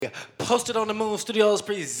Posted on the Moon Studios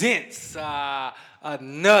presents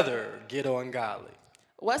another Ghetto Ungodly.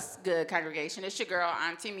 What's good, congregation? It's your girl,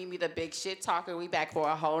 Auntie Mimi, the Big Shit Talker. We back for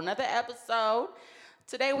a whole nother episode.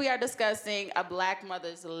 Today we are discussing a black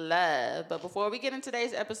mother's love. But before we get into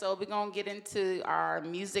today's episode, we're going to get into our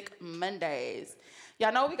Music Mondays.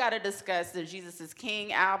 Y'all know we got to discuss the Jesus is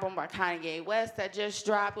King album by Kanye West that just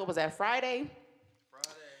dropped. What was that, Friday?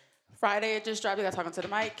 Friday it just dropped. You got talking to the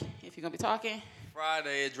mic if you're going to be talking.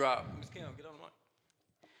 Friday it dropped. Miss Kim, get on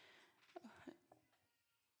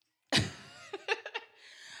the mic.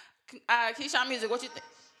 Keyshawn Music, what you think?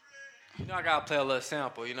 You know I gotta play a little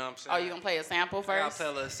sample. You know what I'm saying? Oh, you going to play a sample I gotta first? play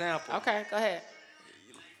a little sample. Okay, go ahead.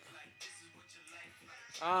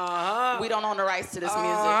 Uh-huh. We don't own the rights to this music.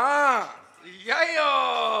 Uh-huh.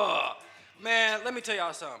 Yeah. Man, let me tell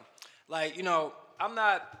y'all something. Like, you know, I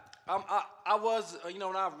was,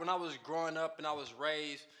 when I was growing up and I was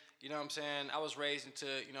raised, you know what I'm saying? I was raised into,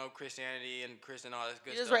 Christianity and Christian, all this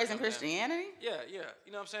good You just stuff. raised in Christianity? Yeah. You know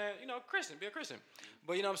what I'm saying? Christian, be a Christian.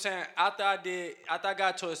 But you know what I'm saying? After I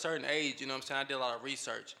got to a certain age, you know what I'm saying, I did a lot of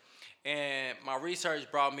research. And my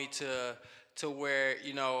research brought me to where,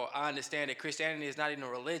 I understand that Christianity is not even a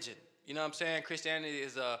religion. You know what I'm saying? Christianity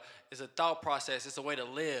is a thought process. It's a way to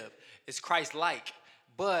live. It's Christ-like.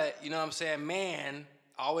 But, you know what I'm saying, man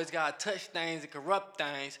always got to touch things and corrupt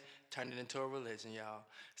things, turn it into a religion, y'all.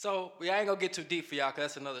 So we ain't going to get too deep for y'all because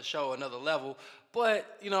that's another show, another level.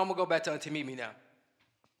 But, I'm going to go back to Auntie Mimi now.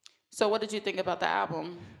 So what did you think about the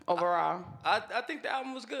album overall? I think the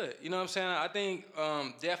album was good. You know what I'm saying? I think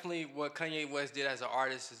definitely what Kanye West did as an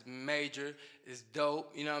artist is major, is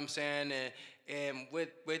dope. You know what I'm saying? And with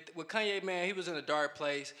Kanye, man, he was in a dark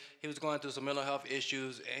place. He was going through some mental health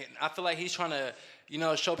issues. And I feel like he's trying to,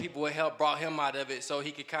 show people what help brought him out of it so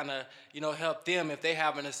he could kind of, help them if they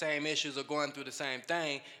having the same issues or going through the same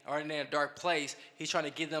thing or in a dark place. He's trying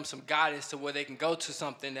to give them some guidance to where they can go to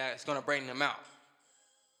something that's going to bring them out.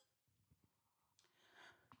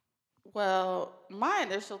 Well, my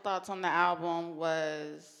initial thoughts on the album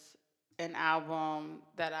was an album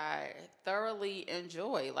that I thoroughly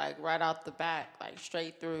enjoy, like right out the bat, like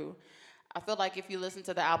straight through. I feel like if you listen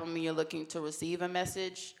to the album and you're looking to receive a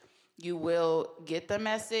message, you will get the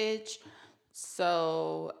message.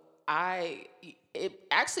 So it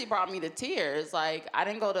actually brought me to tears. Like I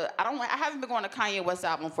haven't been going to Kanye West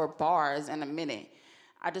album for bars in a minute.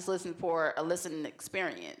 I just listened for a listening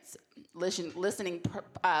experience, listening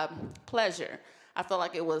pleasure. I felt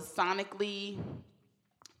like it was sonically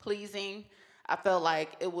pleasing. I felt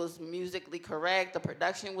like it was musically correct. The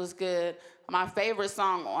production was good. My favorite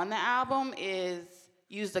song on the album is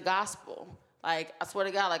 "Use the Gospel." Like I swear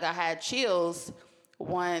to God, like I had chills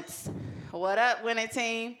once. What up, winning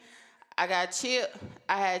team? I had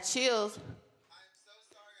chills.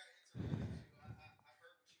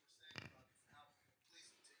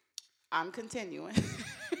 I'm continuing.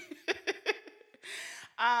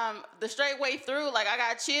 The straight way through, like I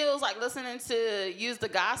got chills, like listening to Use the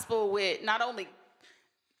Gospel with not only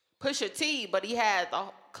Pusha T, but he had the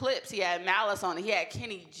clips, he had Malice on it, he had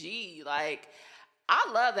Kenny G. Like,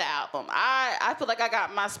 I love the album. I feel like I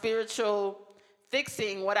got my spiritual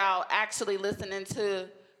fixing without actually listening to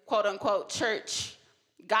quote unquote church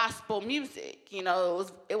gospel music.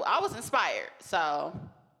 I was inspired, so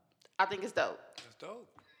I think it's dope. It's dope.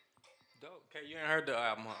 Dope. Okay, you ain't heard the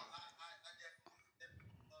album, huh?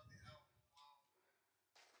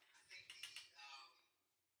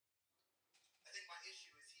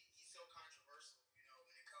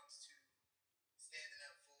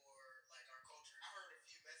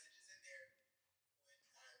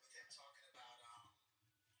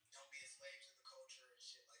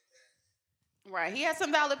 Right. He had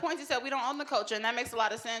some valid points. He said we don't own the culture, and that makes a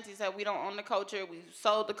lot of sense. He said we don't own the culture. We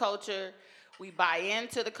sold the culture. We buy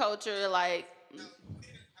into the culture. Like, Yeah.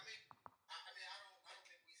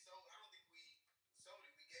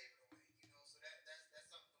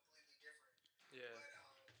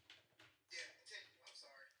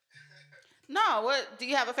 no. What do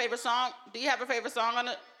you have a favorite song? Do you have a favorite song on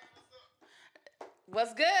it?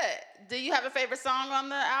 What's good? Do you have a favorite song on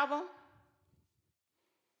the album?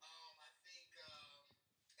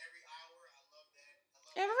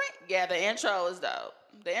 Yeah, the intro is dope.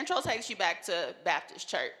 The intro takes you back to Baptist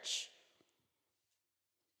church.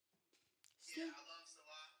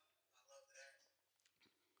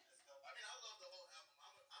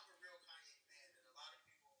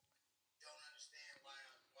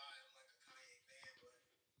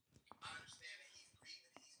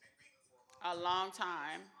 A long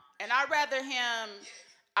time. And I'd rather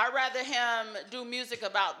him do music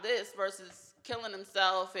about this versus killing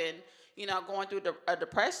himself and going through a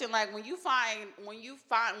depression. Like when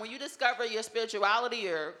you discover your spirituality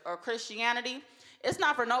or Christianity, it's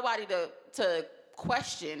not for nobody to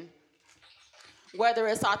question whether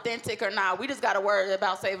it's authentic or not. We just got to worry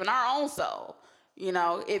about saving our own soul.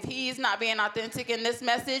 If he's not being authentic in this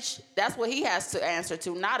message, that's what he has to answer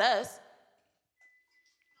to, not us.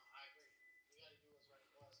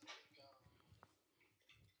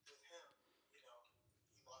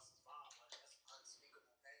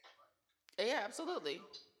 Yeah, absolutely.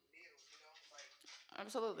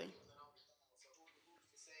 Absolutely.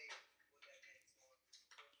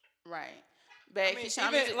 Right. I But mean,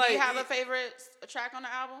 Keyshawn, even do you like, have a favorite track on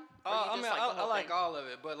the album? Or you I just mean, like the I whole thing? like all of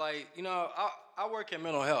it, but like, I work in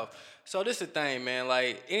mental health, so this is the thing, man.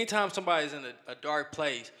 Like, anytime somebody's in a dark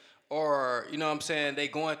place, or you know what I'm saying, they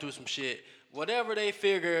going through some shit, whatever they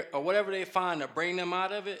figure or whatever they find to bring them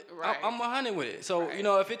out of it, Right. I'm 100 with it. So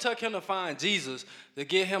Right. if it took him to find Jesus to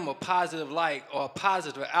get him a positive light or a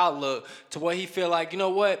positive outlook to where he feel like, you know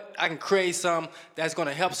what, I can create something that's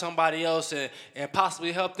gonna help somebody else and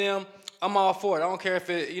possibly help them. I'm all for it. I don't care if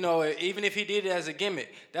it, even if he did it as a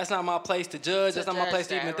gimmick. That's not my place to judge. That's not my judge place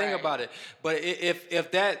to that, even think right. about it. But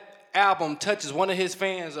if that album touches one of his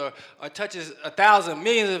fans or touches 1,000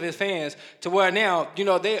 millions of his fans to where now,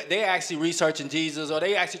 they actually researching Jesus or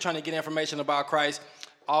they actually trying to get information about Christ,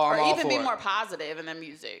 I'm Or all even for be it. more positive in the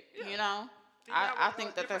music, I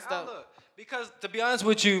think that that's dope. Outlook. Because to be honest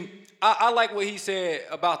with you, I like what he said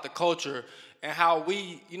about the culture and how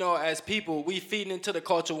we, as people, we feed into the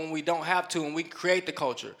culture when we don't have to and we create the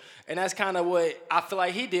culture. And that's kind of what I feel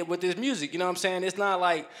like he did with his music. You know what I'm saying? It's not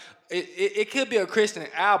like, it could be a Christian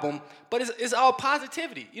album, but it's all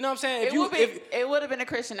positivity. You know what I'm saying? It would have been a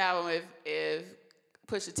Christian album if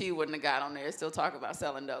Pusha T wouldn't have got on there and still talk about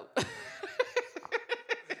selling dope.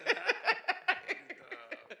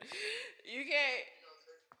 You can't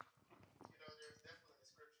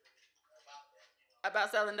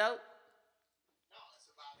about selling dope.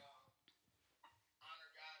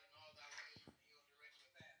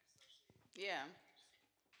 Yeah.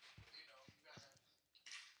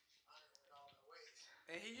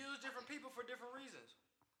 And he used different people for different reasons.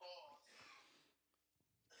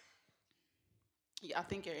 Yeah, I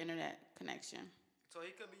think your internet connection. So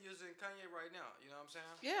he could be using Kanye right now. You know what I'm saying?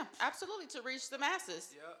 Yeah, absolutely, to reach the masses.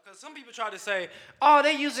 Yeah, because some people try to say, oh,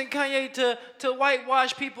 they using Kanye to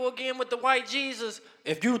whitewash people again with the white Jesus.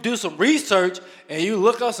 If you do some research and you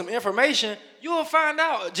look up some information, you will find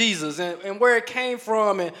out Jesus and where it came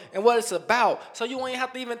from and what it's about. So you won't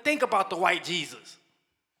have to even think about the white Jesus.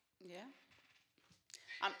 Yeah.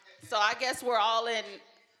 So I guess we're all in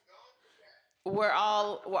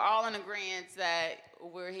agreement that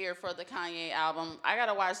we're here for the Kanye album. I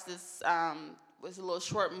gotta watch this. Was a little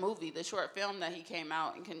short movie, the short film that he came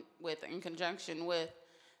out in conjunction with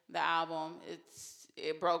the album.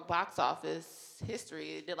 It broke box office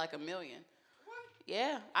history. It did like 1 million. What?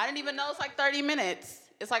 Yeah, I didn't even know it's like 30 minutes.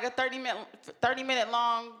 It's like a 30-minute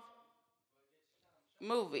long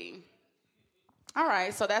movie. All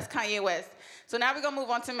right, so that's Kanye West. So now we're gonna move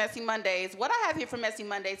on to Messy Mondays. What I have here for Messy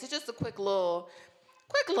Mondays is just a quick little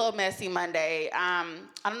Messy Monday. I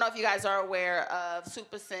don't know if you guys are aware of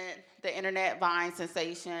Super Scent, the internet Vine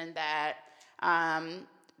sensation that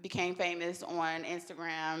became famous on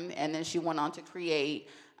Instagram, and then she went on to create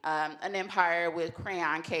an empire with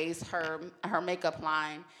Crayon Case, her makeup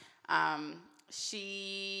line.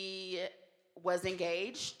 She was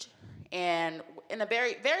engaged and in a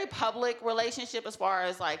very, very public relationship as far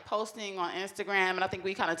as like posting on Instagram. And I think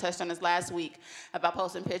we kind of touched on this last week about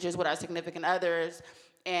posting pictures with our significant others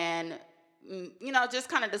and, just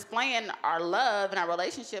kind of displaying our love and our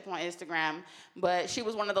relationship on Instagram. But she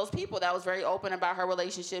was one of those people that was very open about her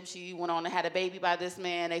relationship. She went on and had a baby by this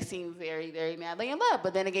man. They seemed very, very madly in love.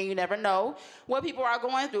 But then again, you never know what people are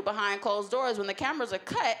going through behind closed doors. When the cameras are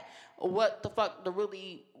cut, what the fuck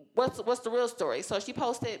what's the real story? So she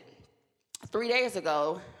posted 3 days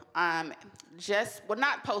ago,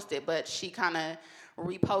 not posted, but she kind of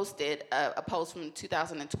reposted a post from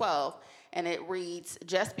 2012, and it reads,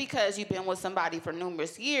 "Just because you've been with somebody for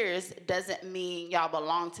numerous years doesn't mean y'all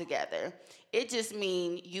belong together. It just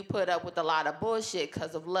means you put up with a lot of bullshit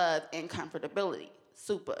because of love and comfortability.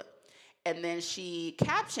 Super." And then she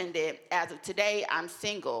captioned it, "As of today, I'm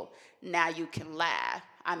single. Now you can laugh.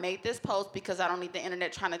 I made this post because I don't need the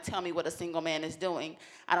internet trying to tell me what a single man is doing.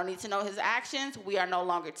 I don't need to know his actions. We are no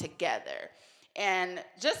longer together." And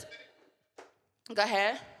just, go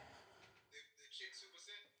ahead. The chick Super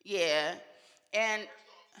Scent? Yeah. And,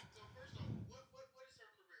 first off, what is her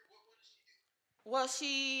career? What does she do? Well,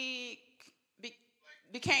 she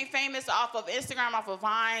became famous off of Instagram, off of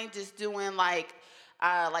Vine, just doing like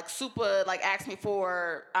like Super like asked me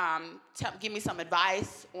for give me some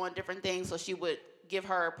advice on different things, so she would give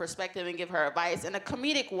her perspective and give her advice in a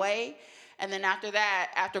comedic way. And then after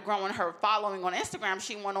that, after growing her following on Instagram,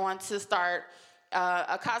 she went on to start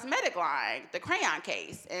a cosmetic line, the Crayon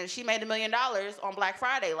Case, and she made $1 million on Black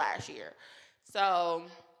Friday last year. So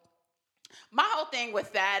my whole thing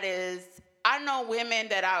with that is I know women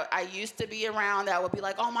that I used to be around that would be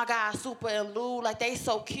like, oh my God, Super and Lou, like they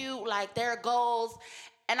so cute, like their goals.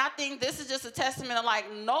 And I think this is just a testament of like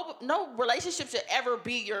no relationship should ever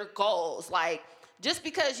be your goals. Like just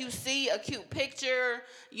because you see a cute picture,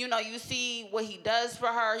 you know, you see what he does for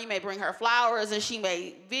her, he may bring her flowers and she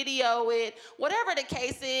may video it. Whatever the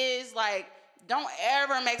case is, like don't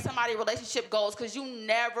ever make somebody relationship goals because you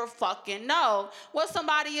never fucking know what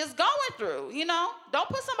somebody is going through, you know? Don't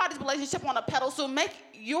put somebody's relationship on a pedestal. Make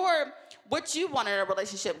what you want in a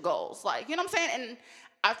relationship goals. Like, you know what I'm saying? And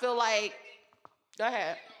I feel like, go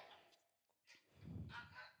ahead.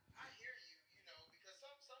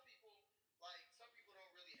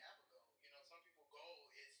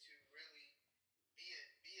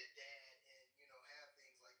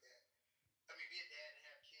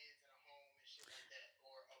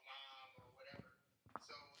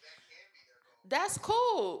 That's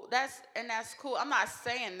cool. That's cool. I'm not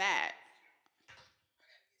saying that.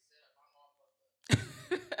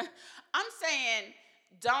 I'm saying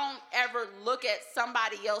don't ever look at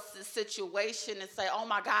somebody else's situation and say, oh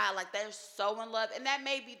my God, like they're so in love. And that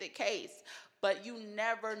may be the case, but you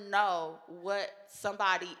never know what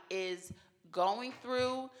somebody is going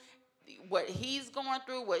through, what he's going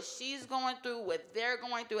through, what she's going through, what they're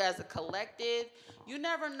going through as a collective. You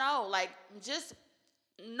never know. Like, just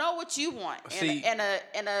know what you want in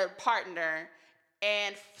a partner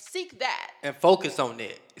and seek that. And focus on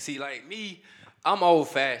that. See, like me, I'm old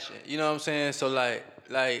fashioned. You know what I'm saying? So like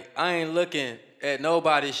I ain't looking at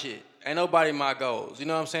nobody's shit. Ain't nobody my goals. You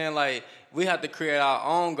know what I'm saying? Like we have to create our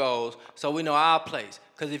own goals so we know our place.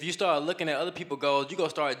 Cause if you start looking at other people's goals, you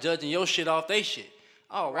gonna start judging your shit off they shit.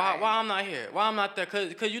 Oh, why I'm not here? Why I'm not there?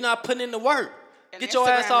 Cause you're not putting in the work. And get your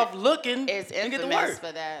ass off looking and get to work.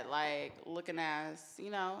 For that, like looking as,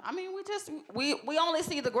 you know, I mean, we only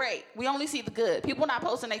see the great. We only see the good. People not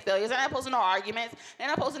posting their failures. They're not posting no arguments. They're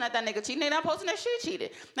not posting that nigga cheated. They're not posting that she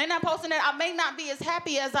cheated. They're not posting that I may not be as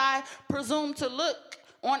happy as I presume to look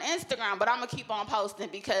on Instagram, but I'm gonna keep on posting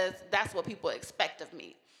because that's what people expect of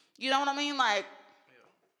me. You know what I mean? Like,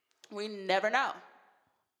 we never know.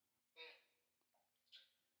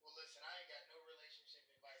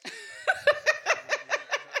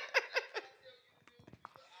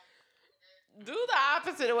 Do the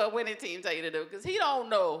opposite of what winning team tell you to do, because he don't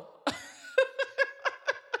know.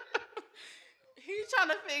 He's trying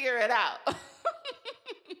to figure it out.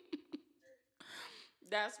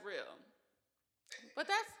 That's real. But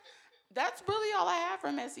that's really all I have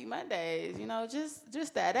for Messy Mondays. You know, just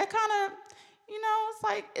that. That kind of, you know, it's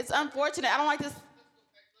like it's unfortunate. I don't like this.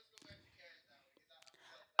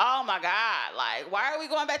 Oh my God! Like, why are we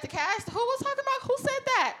going back to Cash? Who was talking about? Who said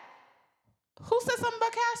that? Who said something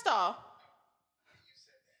about Cash Doll?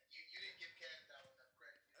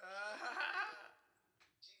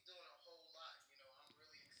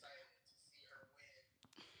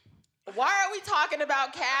 Why are we talking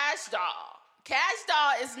about Cash Doll? Cash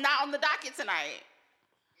Doll is not on the docket tonight.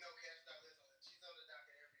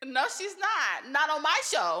 No, she's not. Not on my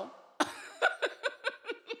show.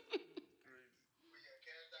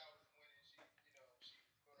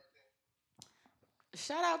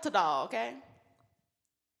 Shout out to Doll, okay?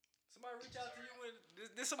 Somebody reach out to you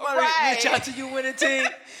did somebody reach out to you winning team?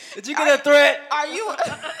 Did you get a threat? Are you?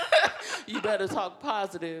 You better talk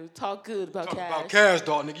positive, talk good about Talk Cash. about Cash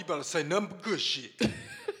Doll, nigga. You better say nothing but good shit.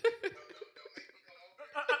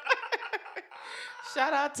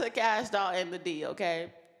 Shout out to Cash Doll and the D,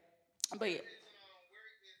 okay? But yeah.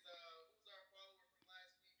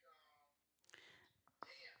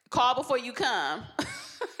 Call before you come.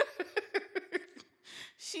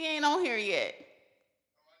 She ain't on here yet.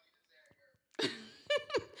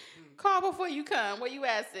 Call before you come. Where you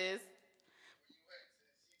at, sis?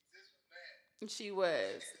 She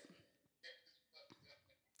was.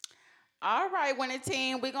 All right, winning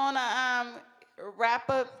team. We're gonna wrap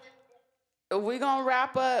up. We're gonna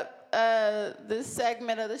wrap up this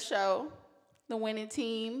segment of the show, the winning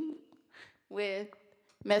team, with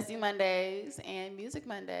Messy Mondays and Music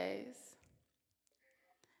Mondays.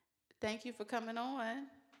 Thank you for coming on.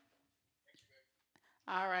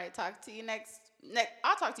 All right, talk to you next.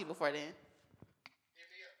 I'll talk to you before then.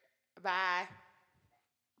 Bye.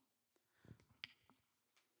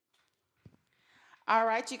 All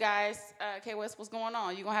right, you guys. K West, what's going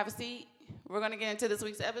on? You gonna have a seat? We're going to get into this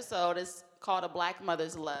week's episode. It's called A Black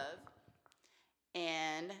Mother's Love.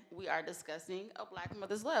 And we are discussing a Black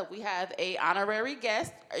Mother's Love. We have a honorary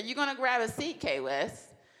guest. Are you going to grab a seat, K. West?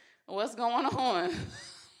 What's going on?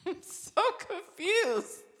 I'm so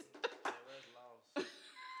confused. Why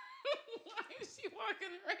is she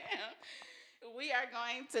walking around? We are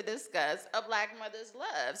going to discuss a Black Mother's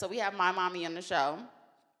Love. So we have my mommy on the show.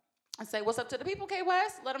 I say, what's up to the people, K.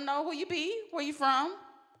 West? Let them know who you be, where you from,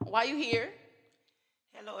 why you here.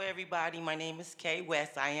 Hello, everybody. My name is Kay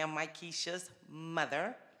West. I am Keisha's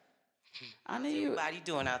mother. I knew How's you. everybody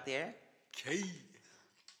doing out there? Kay.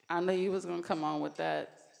 I knew you was gonna come on with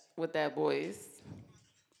that voice.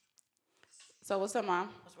 So what's up, Mom?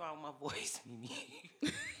 What's wrong with my voice,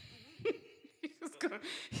 Mimi? he was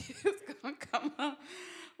gonna come on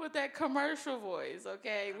with that commercial voice.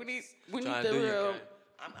 Okay, we need Trying the to do you, real. Kay.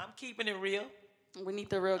 I'm keeping it real. We need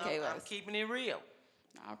the real K. I'm West. keeping it real.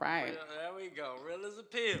 All right. There we go. Real as a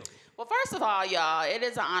pill. Well, first of all, y'all, it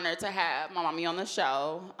is an honor to have my mommy on the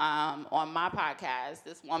show, on my podcast.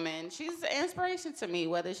 This woman, she's an inspiration to me,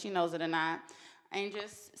 whether she knows it or not. And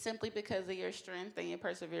just simply because of your strength and your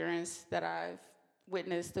perseverance that I've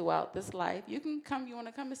witnessed throughout this life. You want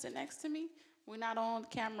to come and sit next to me? We're not on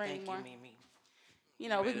camera Thank anymore. you, Mimi. You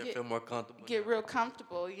know, we Made can it feel more comfortable. get real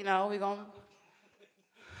comfortable. You know,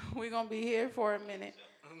 we're gonna be here for a minute.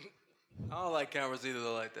 I don't like cameras either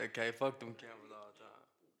like that, Kay. Fuck them cameras all the time.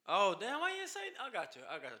 Oh, damn, why you didn't say? I got you.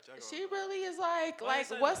 She really is like, Why you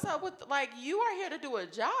say what's that? up with, like, you are here to do a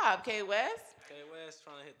job, K. West. Kay West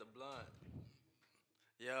trying to hit the blunt.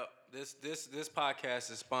 Yep, this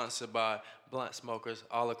podcast is sponsored by blunt smokers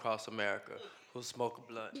all across America who smoke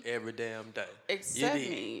a blunt every damn day. Except You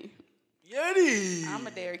dig? me. Yeti. I'm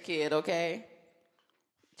a dare kid, okay?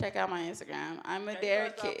 Check out my Instagram. I'm a Hey, dare you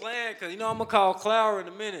gotta stop kid. playing, cause you know I'm gonna call Clara in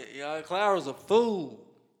a minute. You know, Clara's a fool.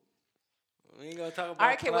 We ain't gonna talk about All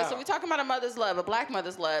right, K. West, so Clara. we're talking about a mother's love, a black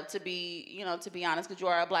mother's love, to be honest, because you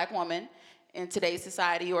are a black woman in today's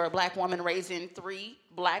society. You are a black woman raising 3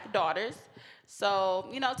 black daughters. So,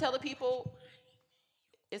 tell the people,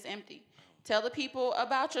 it's empty. Tell the people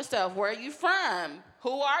about yourself. Where are you from?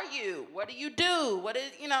 Who are you? What do you do?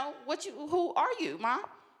 Who are you, Mom?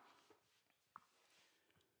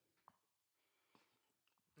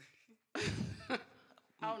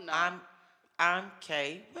 Oh, no. I'm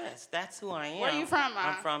Kay West. That's who I am. Where you from, Ma?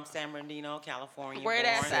 I'm from San Bernardino, California. Where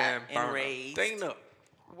that's born at? and raised. Dana.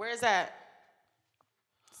 Where's that?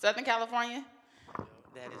 Southern California?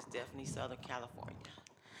 That is definitely Southern California.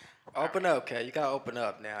 Open up, Kay. You gotta open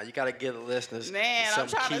up now. You gotta give the listeners Man, I'm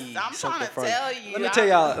some trying keys, to something from- tell you. Let me tell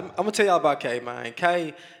y'all. I'm gonna tell y'all about Kay, man.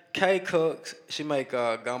 Kay cooks. She make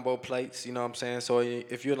gumbo plates. You know what I'm saying? So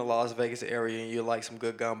if you're in the Las Vegas area and you like some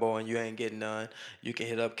good gumbo and you ain't getting none, you can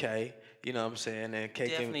hit up Kay. You know what I'm saying? And Kay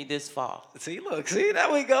Definitely can. this fall. See,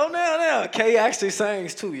 there we go now. Kay actually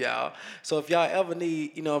sings too, y'all. So if y'all ever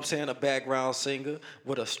need, you know what I'm saying, a background singer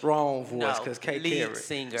with a strong voice, No, because Kay lead carry.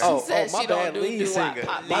 singer. Oh, She said my she don't bad, do lead doo-wop, singer.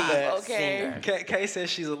 pop My beat, bad. okay. Kay says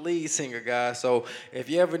she's a lead singer, guys. So if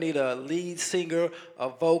you ever need a lead singer, a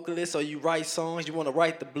vocalist, or you write songs, you want to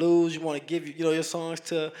write the blues, you want to give your songs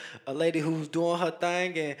to a lady who's doing her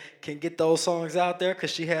thing and can get those songs out there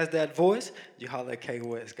because she has that voice, you holler at Kay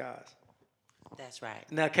West, guys. That's right.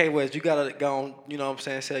 Now, Kay West, you gotta go on, you know what I'm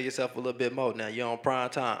saying, sell yourself a little bit more. Now, you're on prime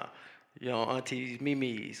time. You're on Auntie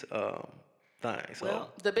Mimi's thing. So.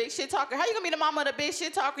 Well, The big shit talker. How you gonna be the mama of the big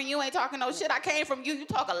shit talker and you ain't talking no shit? I came from you. You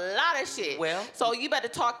talk a lot of shit. Well- So you better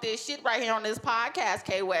talk this shit right here on this podcast,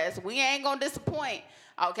 K. West. We ain't gonna disappoint,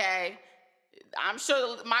 okay? I'm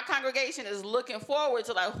sure my congregation is looking forward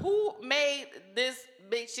to, like, who made this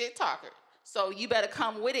big shit talker? So you better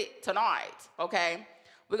come with it tonight, okay?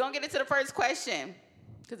 We're gonna get into the first question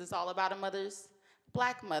because it's all about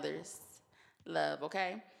black mother's love,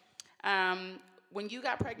 okay? When you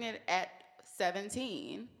got pregnant at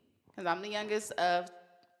 17, because I'm the youngest of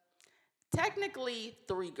technically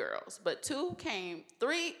 3 girls, but 2 came,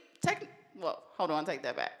 hold on, take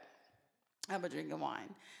that back. I'm a drinking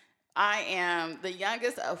wine. I am the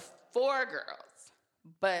youngest of 4 girls,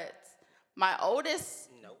 but my oldest,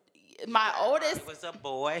 nope. oldest, It was a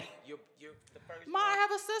boy. You're the first I one.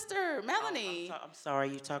 have a sister, Oh, Melanie. I'm sorry.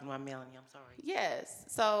 You're talking about Melanie. I'm sorry. Yes.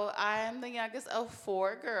 So I am the youngest of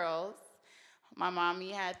 4 girls. My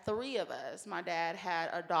mommy had 3 of us. My dad had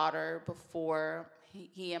a daughter before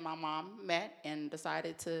he and my mom met and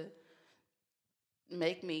decided to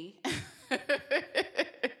make me.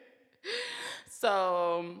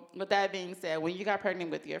 So with that being said, when you got pregnant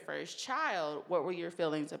with your first child, what were your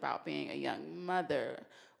feelings about being a young mother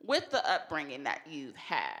with the upbringing that you've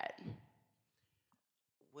had?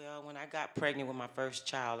 Well, when I got pregnant with my first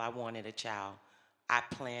child, I wanted a child. I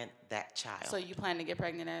planned that child. So you plan to get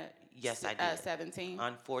pregnant Yes, I at did. 17?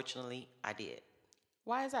 Unfortunately, I did.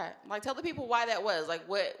 Why is that? Like, tell the people why that was. Like,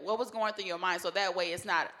 what was going through your mind, so that way it's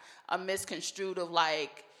not a misconstrued of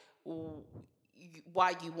like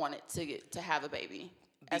why you wanted to have a baby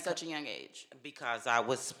at such a young age. Because I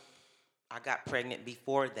got pregnant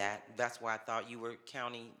before that. That's why I thought you were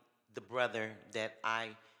counting the brother that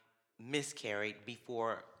I miscarried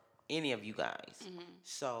before any of you guys.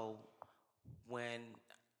 So when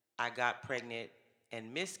I got pregnant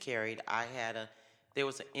and miscarried, there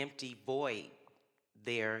was an empty void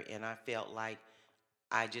there, and I felt like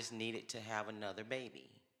I just needed to have another baby,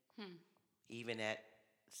 even at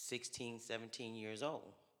 16, 17 years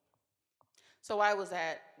old. So why was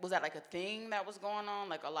that? Was that like a thing that was going on?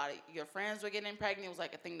 Like a lot of your friends were getting pregnant. It was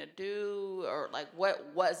like a thing to do, or like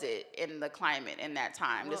what was it in the climate in that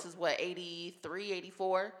time? This Well, is what 83,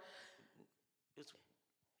 84. it's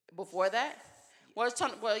Before that? Well,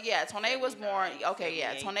 yeah, Tone was born. 79, Okay, yeah,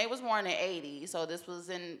 78. Tone was born in '80, so this was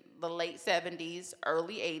in the late '70s,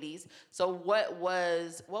 early '80s. So what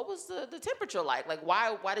was the temperature like? Like,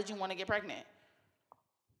 why did you want to get pregnant?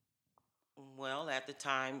 Well, at the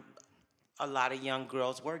time, a lot of young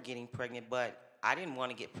girls were getting pregnant, but I didn't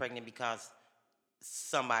want to get pregnant because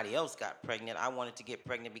somebody else got pregnant. I wanted to get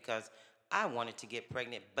pregnant because I wanted to get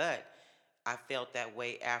pregnant, but I felt that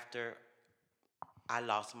way after I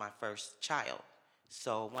lost my first child.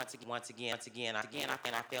 So I felt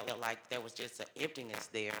like there was just an emptiness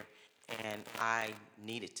there, and I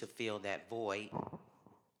needed to fill that void.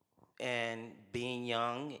 And being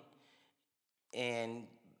young and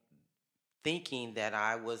thinking that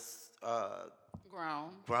I was Grown.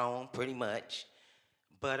 grown pretty much,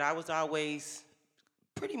 but I was always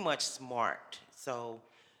pretty much smart. So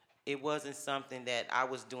it wasn't something that I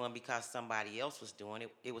was doing because somebody else was doing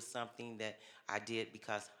it. It was something that I did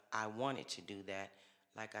because I wanted to do that.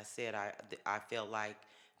 Like I said, I felt like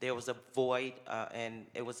there was a void, and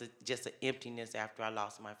it was just an emptiness after I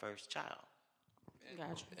lost my first child.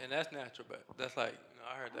 Gotcha. And that's natural, but that's like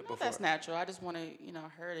I heard I that know before. that's natural. I just want to,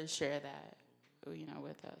 her to share that,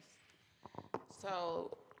 with us.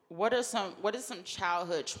 So, what is some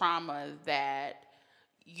childhood trauma that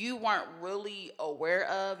you weren't really aware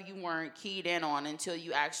of, you weren't keyed in on until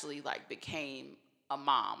you actually like became a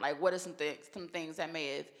mom? Like, what are some things that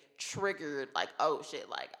may have triggered like, oh shit,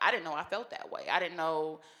 like I didn't know I felt that way. I didn't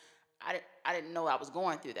know I was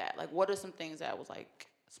going through that. Like, what are some things that was like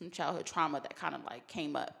some childhood trauma that kind of like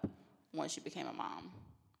came up once you became a mom?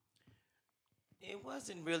 It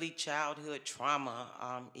wasn't really childhood trauma,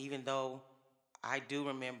 even though I do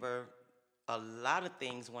remember a lot of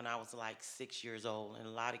things when I was like 6 years old, and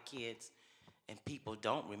a lot of kids and people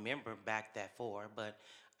don't remember back that far. But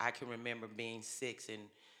I can remember being 6 and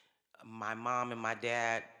my mom and my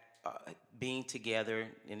dad uh, being together,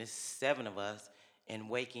 and it's 7 of us, and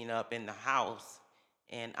waking up in the house,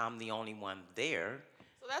 and I'm the only one there.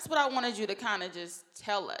 So that's what I wanted you to kind of just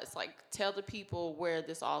tell us. Like, tell the people where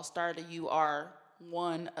this all started. You are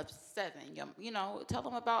one of 7. Tell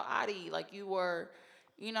them about Adi. Like, you're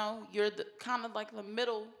the kind of like the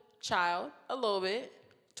middle child, a little bit,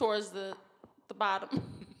 towards the bottom.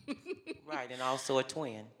 Right, and also a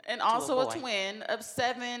twin. And to also a boy. twin of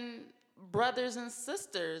 7 brothers and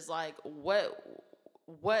sisters. Like, what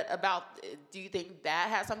about, do you think that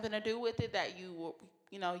has something to do with it, that you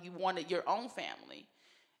wanted your own family?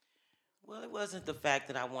 Well, it wasn't the fact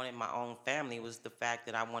that I wanted my own family. It was the fact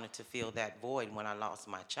that I wanted to fill that void when I lost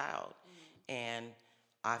my child. And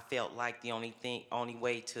I felt like the only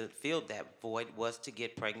way to fill that void was to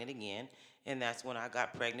get pregnant again. And that's when I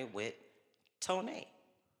got pregnant with Tone.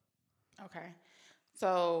 Okay.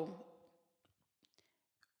 So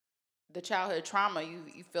the childhood trauma,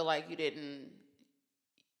 you feel like you didn't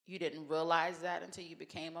realize that until you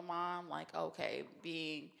became a mom. Like, okay,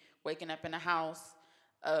 waking up in a house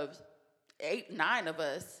of 8, 9 of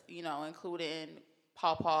us, including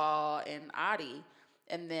Pawpaw and Adi,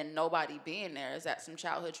 and then nobody being there. Is that some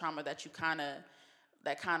childhood trauma that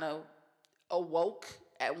kind of awoke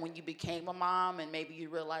at when you became a mom, and maybe you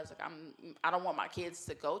realized, like, I don't want my kids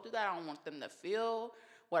to go through that. I don't want them to feel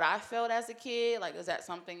what I felt as a kid. Like, is that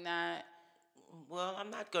something that? Well, I'm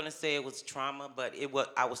not gonna say it was trauma, but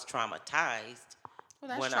I was traumatized Well,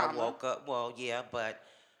 that's when I trauma. woke up. Well, yeah, but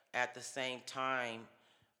at the same time,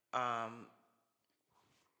 um,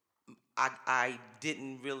 I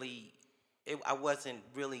didn't really, I wasn't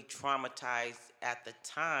really traumatized at the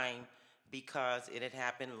time because it had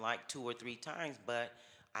happened like 2 or 3 times, but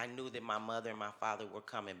I knew that my mother and my father were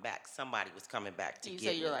coming back. Somebody was coming back to You get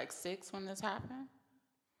say me. you're like 6 when this happened.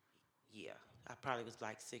 Yeah. I probably was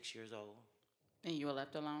like 6 years old. And you were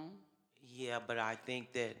left alone? Yeah, but I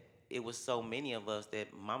think that it was so many of us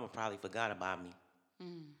that Mama probably forgot about me.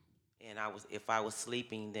 Mm. And if I was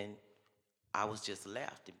sleeping, then I was just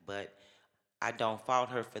left. But I don't fault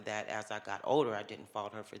her for that. As I got older, I didn't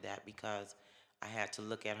fault her for that because I had to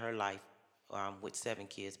look at her life with 7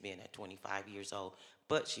 kids, being at 25 years old.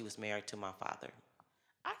 But she was married to my father.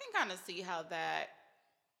 I can kind of see how that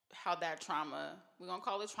trauma, we're gonna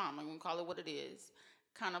call it trauma, we're gonna call it what it is,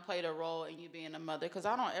 kind of played a role in you being a mother. Because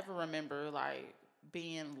I don't ever remember like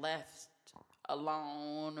being left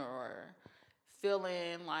alone or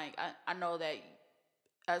feeling like I know that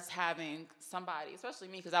us having somebody, especially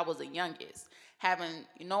me, because I was the youngest, having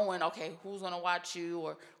knowing okay who's gonna watch you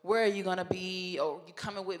or where are you gonna be or you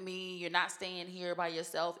coming with me, you're not staying here by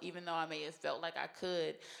yourself. Even though I may have felt like I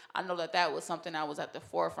could, I know that was something that was at the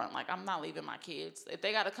forefront. Like I'm not leaving my kids. If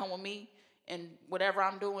they gotta come with me and whatever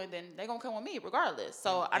I'm doing, then they gonna come with me regardless.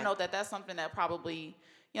 So I know that that's something that probably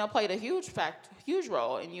played a huge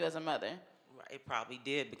role in you as a mother. It probably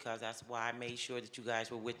did because that's why I made sure that you guys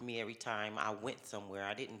were with me every time I went somewhere.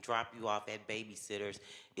 I didn't drop you off at babysitters.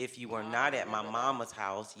 If you were not at my mama's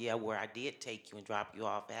house, where I did take you and drop you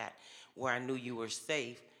off at, where I knew you were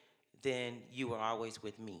safe, then you were always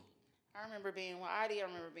with me. I remember being with Adi. I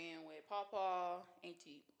remember being with Pawpaw,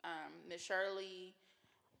 Auntie Miss Shirley,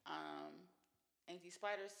 um, Auntie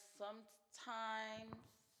Spider. Sometimes,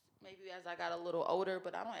 maybe as I got a little older,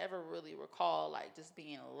 but I don't ever really recall like just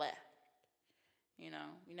being left. You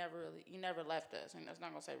never left us. And that's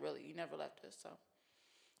not gonna say really, you never left us. So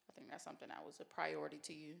I think that's something that was a priority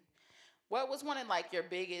to you. What was one of like your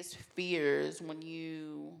biggest fears when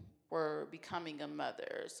you were becoming a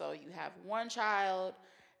mother? So you have one child,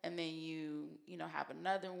 and then you have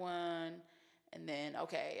another one, and then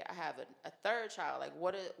okay, I have a third child. Like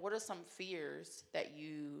what are some fears that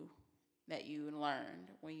you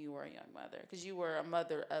learned when you were a young mother? Because you were a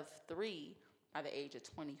mother of 3 by the age of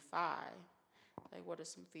 25. Like, what are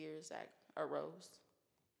some fears that arose?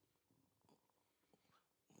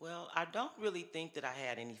 Well, I don't really think that I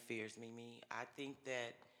had any fears, Mimi. I think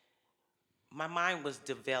that my mind was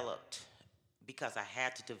developed because I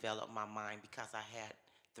had to develop my mind because I had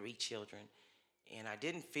 3 children. And I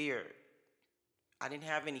didn't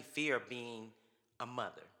have any fear of being a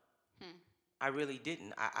mother. I really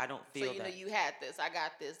didn't. I don't feel so, that. You had this. I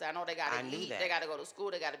got this. I know they got to eat. That. They got to go to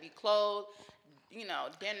school. They got to be clothed.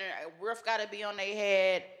 Dinner, roof got to be on their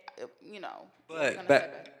head.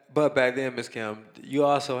 But back then, Miss Kim, you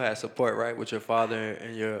also had support, right, with your father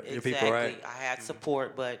and your people, right? Exactly. I had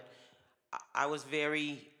support, but I was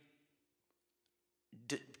very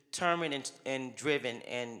determined and driven,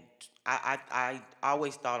 and I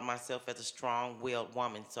always thought of myself as a strong-willed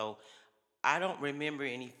woman. So I don't remember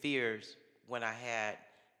any fears when I had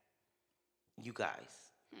you guys.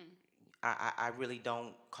 I really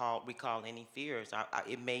don't recall any fears.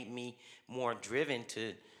 It made me more driven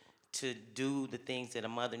to do the things that a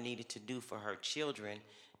mother needed to do for her children,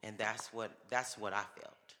 and that's what I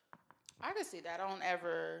felt. I can see that. I don't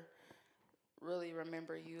ever really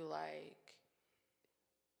remember you like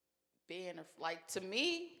being like to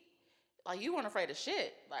me, like you weren't afraid of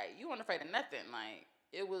shit. Like you weren't afraid of nothing. Like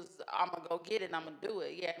it was, I'm gonna go get it. I'm gonna do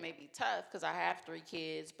it. Yeah, it may be tough because I have 3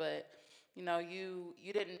 kids, but you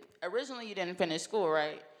didn't finish school,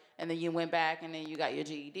 right? And then you went back and then you got your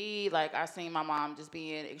GED. Like I seen my mom just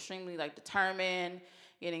being extremely like determined,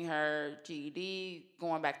 getting her GED,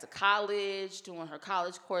 going back to college, doing her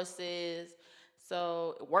college courses,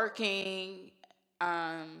 so working.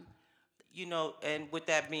 And with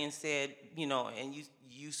that being said, and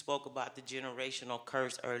you spoke about the generational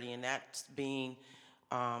curse early, and that's being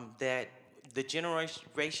that the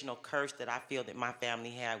generational curse that I feel that my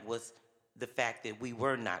family had was the fact that we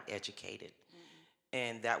were not educated.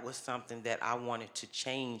 And that was something that I wanted to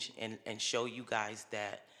change and show you guys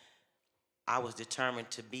that I was determined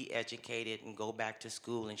to be educated and go back to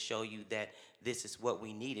school and show you that this is what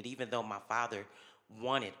we needed. Even though my father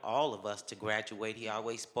wanted all of us to graduate, he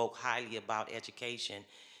always spoke highly about education.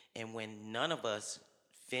 And when none of us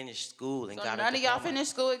finished school and got a diploma. So none of y'all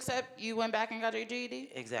finished school except you went back and got your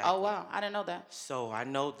GED? Exactly. Oh, wow. I didn't know that. So I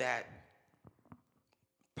know that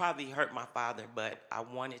probably hurt my father, but I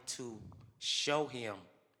wanted to show him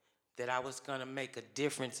that I was going to make a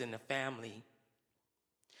difference in the family.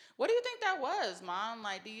 What do you think that was, Mom?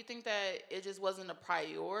 Like, do you think that it just wasn't a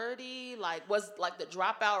priority? Like, was like the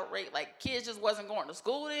dropout rate, like kids just wasn't going to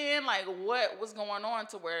school then? Like, what was going on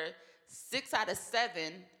to where 6 out of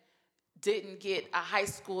 7 didn't get a high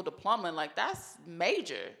school diploma? Like, that's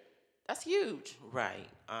major. That's huge. Right.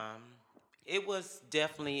 It was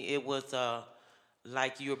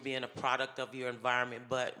like you're being a product of your environment.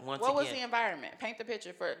 But once What again, was the environment? Paint the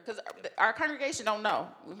picture for, because our congregation don't know.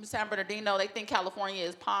 We from San Bernardino. They think California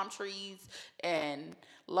is palm trees and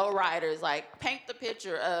lowriders. Like, paint the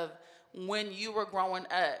picture of when you were growing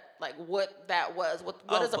up, like what that was. What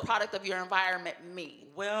does a product of your environment mean?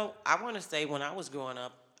 well, I want to say when I was growing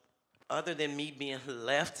up, other than me being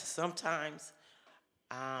left sometimes,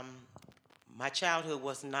 um, my childhood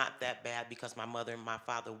was not that bad because my mother and my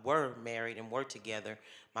father were married and were together.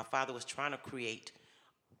 My father was trying to create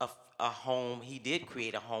a home. He did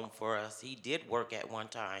create a home for us. He did work at one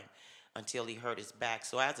time until he hurt his back.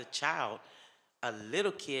 So as a child, a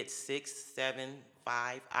little kid, 6, 7,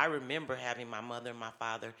 5, I remember having my mother and my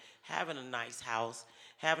father having a nice house,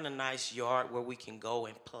 having a nice yard where we can go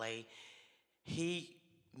and play. He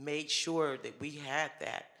made sure that we had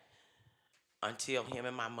that until him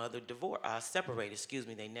and my mother separated. Excuse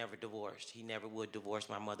me, they never divorced. He never would divorce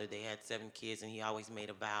my mother. They had 7 kids, and he always made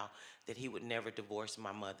a vow that he would never divorce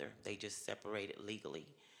my mother. They just separated legally.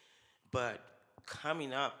 But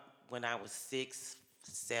coming up when I was 6,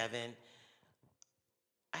 7,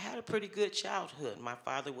 I had a pretty good childhood. My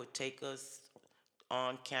father would take us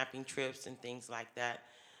on camping trips and things like that.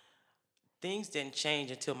 Things didn't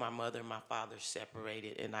change until my mother and my father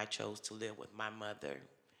separated, and I chose to live with my mother.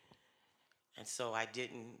 And so I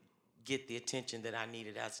didn't get the attention that I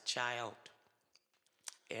needed as a child.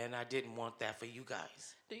 And I didn't want that for you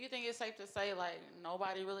guys. Do you think it's safe to say, like,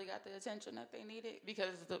 nobody really got the attention that they needed? Because,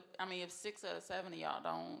 if 6 out of 7 of y'all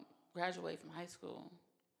don't graduate from high school.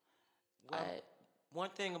 Well, one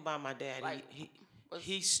thing about my dad, like,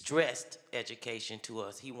 he stressed education to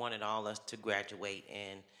us. He wanted all us to graduate.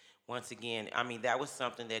 And once again, that was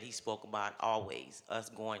something that he spoke about always, us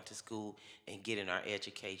going to school and getting our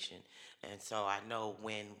education. And so I know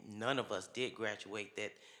when none of us did graduate,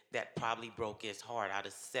 that probably broke his heart. Out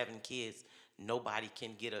of 7 kids, nobody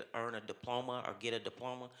can earn a diploma or get a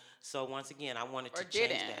diploma. So once again, I wanted to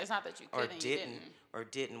change that. It's not that you couldn't. Or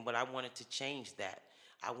didn't, but I wanted to change that.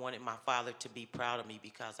 I wanted my father to be proud of me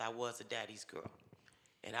because I was a daddy's girl.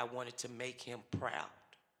 And I wanted to make him proud.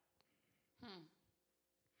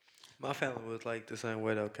 My family was like the same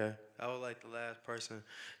way, okay? I was like the last person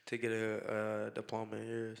to get a diploma in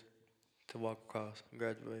years, to walk across and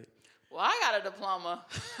graduate. Well, I got a diploma.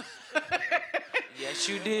 Yes,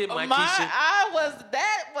 you did, my Keisha.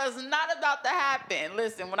 That was not about to happen.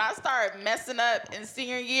 Listen, when I started messing up in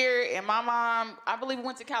senior year, and my mom, I believe we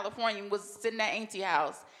went to California, was sitting at Auntie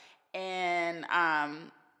house, and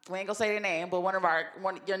we ain't gonna say their name, but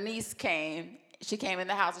your niece came. She came in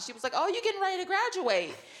the house, and she was like, "Oh, you getting ready to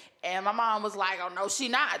graduate?" And my mom was like, "Oh no, she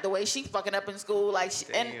not. The way she fucking up in school, like,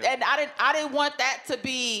 and I didn't want that to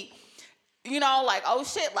be." Like, oh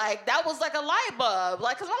shit, like, that was like a light bulb.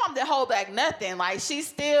 Like, cause my mom didn't hold back nothing. Like, she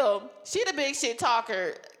the big shit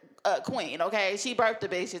talker queen, okay? She birthed the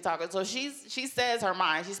big shit talker. So she says her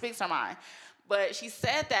mind. She speaks her mind. But she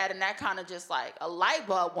said that, and that kind of just like a light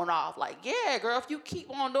bulb went off. Like, yeah, girl, if you keep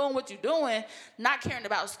on doing what you're doing, not caring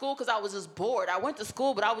about school, cause I was just bored. I went to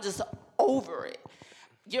school, but I was just over it.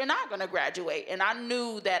 You're not going to graduate. And I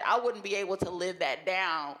knew that I wouldn't be able to live that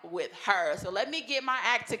down with her. So let me get my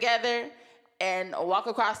act together and walk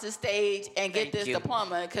across the stage and get this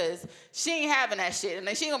diploma, because she ain't having that shit. And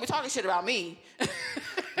then she ain't going to be talking shit about me.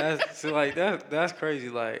 That's crazy.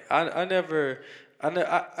 Like, I never had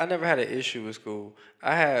an issue with school.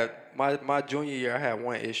 I had my junior year. I had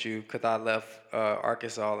one issue because I left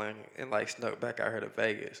Arkansas and like snuck back out here to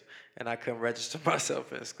Vegas, and I couldn't register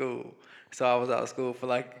myself in school. So I was out of school for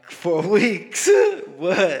like 4 weeks.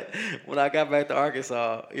 But when I got back to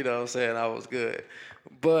Arkansas, I was good.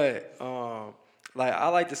 But I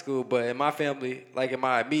like the school, but in my family, like in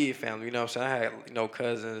my immediate family, I had,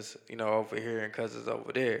 cousins, over here and cousins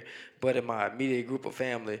over there. But in my immediate group of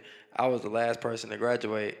family, I was the last person to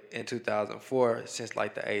graduate in 2004 since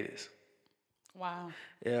like the 80s. Wow.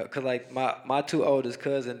 Yeah, because like my 2 oldest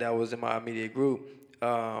cousins that was in my immediate group,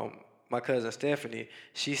 my cousin Stephanie,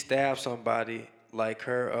 she stabbed somebody like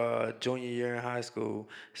her junior year in high school,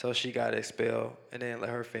 so she got expelled and then let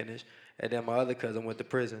her finish. And then my other cousin went to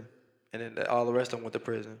prison, and then all the rest of them went to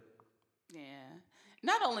prison. Yeah.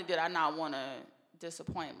 Not only did I not want to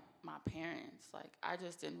disappoint my parents, like, I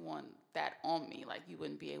just didn't want that on me. Like, you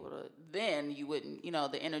wouldn't be able to, then you wouldn't,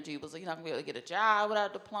 the energy was like, you're not going to be able to get a job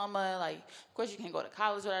without a diploma. Like, of course you can't go to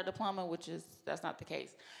college without a diploma, that's not the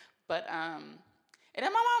case. But, and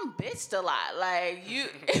then my mom bitched a lot. Like, you...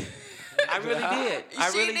 I really did.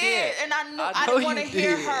 She did. And I didn't want to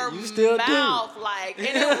hear her mouth. Like,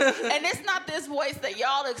 and it's not this voice that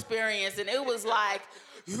y'all experience. And it was like,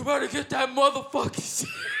 you better get that motherfucking shit.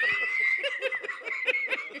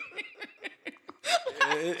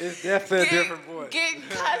 it's definitely a different voice. Getting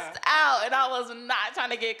cussed out, and I was not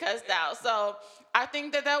trying to get cussed out. So I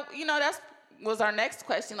think that that's was our next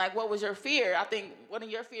question. Like, what was your fear? I think one of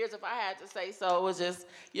your fears, if I had to say so, was just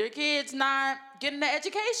your kids not getting the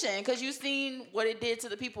education because you seen what it did to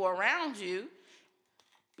the people around you.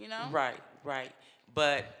 You know? Right.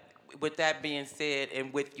 But with that being said,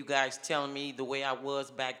 and with you guys telling me the way I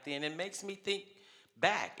was back then, it makes me think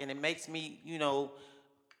back, and it makes me,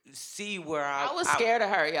 see where I was scared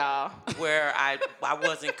of her, y'all. Where I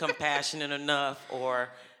wasn't compassionate enough, or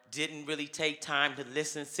didn't really take time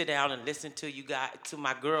to sit down and listen to you guys, to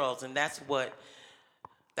my girls, and that's what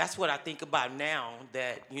I think about now.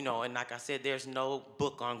 That and like I said, there's no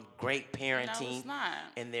book on great parenting, No, it's not.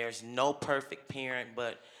 and there's no perfect parent,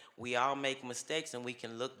 but we all make mistakes, and we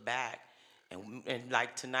can look back, and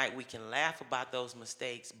like tonight we can laugh about those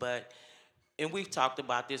mistakes, and we've talked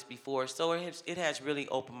about this before, so it has really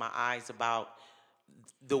opened my eyes about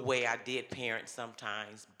the way I did parent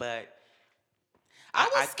sometimes, but. I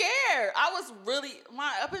was scared. I was really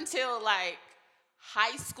up until like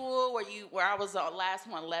high school, where I was the last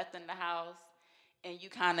one left in the house, and you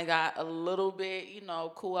kind of got a little bit,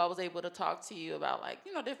 cool. I was able to talk to you about like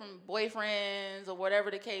different boyfriends or whatever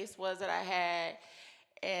the case was that I had,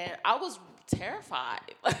 and I was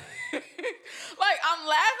terrified. Like I'm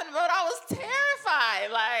laughing, but I was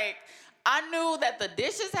terrified. Like I knew that the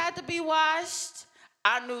dishes had to be washed.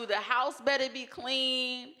 I knew the house better be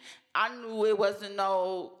clean. I knew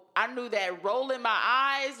I knew that rolling my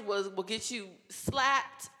eyes will get you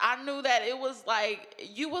slapped. I knew that it was like,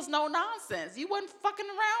 you was no nonsense. You wasn't fucking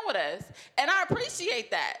around with us. And I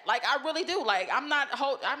appreciate that. Like, I really do. Like, I'm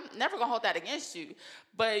never gonna hold that against you.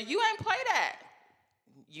 But you ain't play that.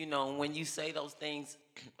 When you say those things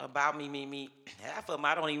about me, Mimi, half of them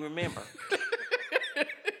I don't even remember.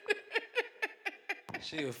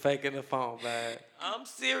 She was faking the phone, man. I'm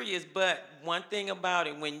serious, but one thing about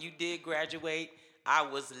it, when you did graduate, I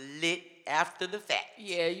was lit after the fact.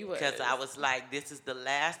 Yeah, you was. Because I was like, this is the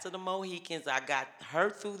last of the Mohicans. I got her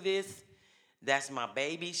through this. That's my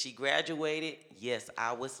baby. She graduated. Yes,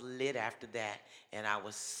 I was lit after that. And I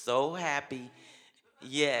was so happy.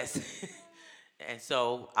 Yes. And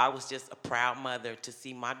so I was just a proud mother to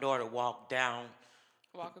see my daughter walk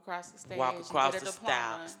across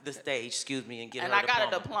the stage, excuse me, and get her diploma. And I got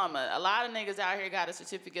a diploma. A lot of niggas out here got a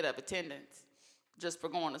certificate of attendance just for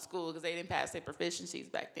going to school because they didn't pass their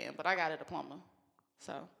proficiencies back then. But I got a diploma.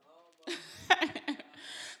 So.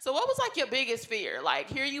 So what was like your biggest fear? Like,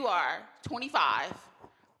 here you are, 25,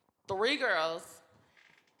 3 girls.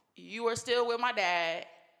 You were still with my dad.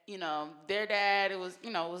 Their dad, was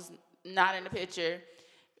not in the picture.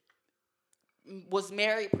 Was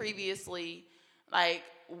married previously. Like,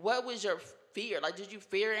 what was your fear? Like, did you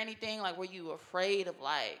fear anything? Like, were you afraid of,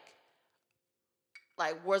 like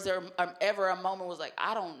was there ever a moment was like,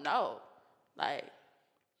 I don't know? Like.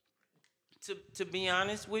 To be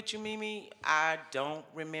honest with you, Mimi, I don't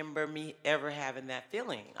remember me ever having that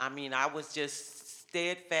feeling. I mean, I was just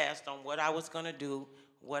steadfast on what I was going to do,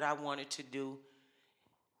 what I wanted to do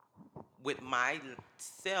with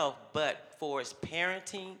myself. But for as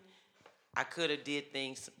parenting, I could have did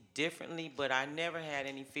things differently, but I never had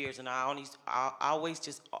any fears, and I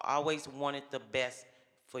always wanted the best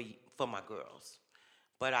for my girls.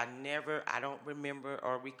 But I don't remember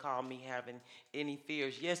or recall me having any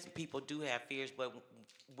fears. Yes, people do have fears, but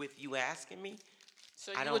with you asking me,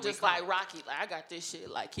 so you were just like Rocky, like, I got this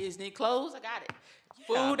shit. Like, kids need clothes, I got it.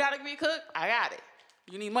 Yeah. Food gotta be cooked, I got it.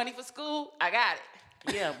 You need money for school, I got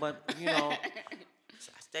it. Yeah, but I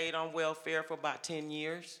stayed on welfare for about 10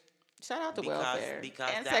 years. Shout out to welfare.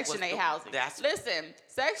 Because and Section 8 housing. Listen,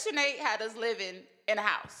 Section 8 had us living in a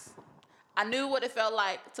house. I knew what it felt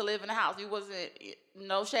like to live in a house. We wasn't,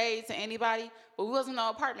 no shade to anybody, but we wasn't no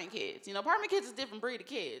apartment kids. Apartment kids is a different breed of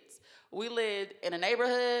kids. We lived in a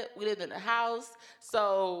neighborhood. We lived in a house.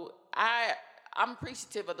 So I'm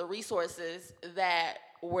appreciative of the resources that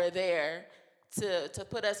were there to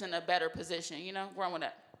put us in a better position, growing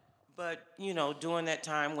up. But, during that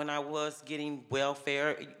time when I was getting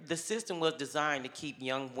welfare, the system was designed to keep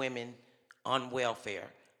young women on welfare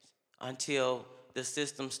until the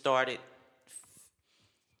system started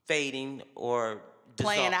fading or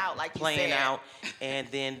playing out, like you said. And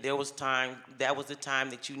then that was the time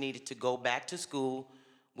that you needed to go back to school,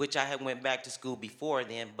 which I had went back to school before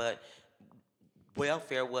then, but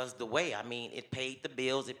welfare was the way. I mean, it paid the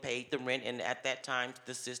bills, it paid the rent, and at that time,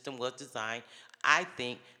 the system was designed, I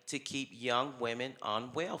think, to keep young women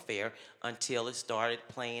on welfare until it started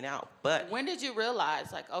playing out. But when did you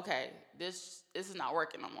realize, like, okay, this is not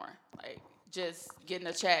working no more? Like, just getting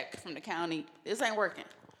a check from the county, this ain't working.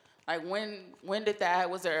 Like when did that?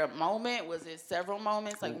 Was there a moment? Was it several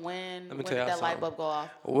moments? Like when Let me when tell did y'all that light something. bulb go off?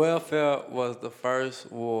 Welfare was the first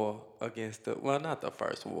war against not the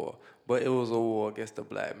first war, but it was a war against the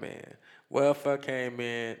black man. Welfare came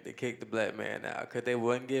in to kick the black man out because they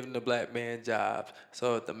wasn't giving the black man jobs.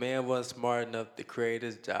 So if the man wasn't smart enough to create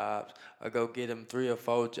his jobs or go get him 3 or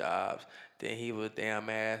 4 jobs, then he was damn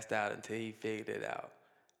assed out until he figured it out.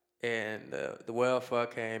 And the welfare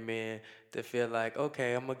came in to feel like,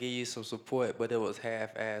 okay, I'm gonna give you some support, but it was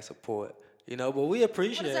half-ass support, But we What does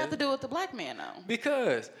appreciate that have to it do with the black man though?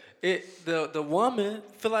 because the woman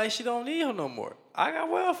feel like she don't need him no more. I got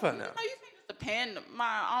welfare now. No, you can just depend.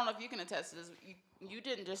 I don't know if you can attest to this. You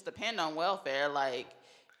didn't just depend on welfare. Like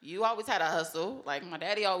you always had a hustle. Like my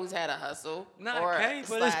daddy always had a hustle. Not or K,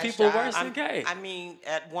 but it's slash people job. worse than K. I mean,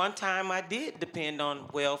 at one time I did depend on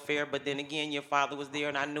welfare, but then again, your father was there,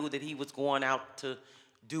 and I knew that he was going out to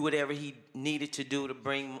do whatever he needed to do to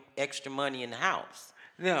bring extra money in the house.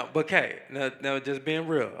 No, but K, now just being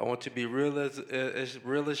real. I want you to be real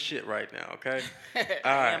as shit right now, okay? All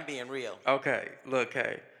I right. am being real. Okay, look,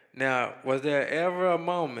 K. Now, was there ever a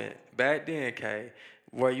moment back then, K,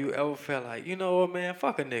 where you ever felt like, you know what, man,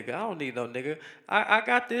 fuck a nigga. I don't need no nigga. I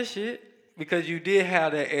got this shit because you did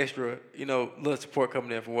have that extra, little support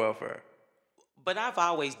coming in from welfare. But I've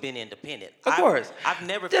always been independent. Of course. I've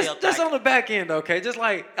never just, felt just like on the back end, okay? Just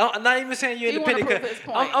like, I'm not even saying you're He wanna independent. prove his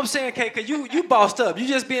 'Cause point. I'm saying, okay, because you bossed up. You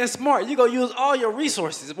just being smart. You gonna use all your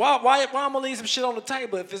resources. Why I'm gonna leave some shit on the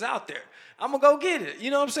table if it's out there? I'm gonna go get it. You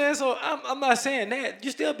know what I'm saying? So I'm not saying that. You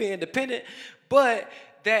still be independent, but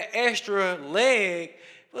that extra leg,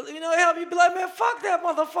 well, help you be like, man, fuck that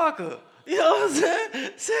motherfucker. You know what I'm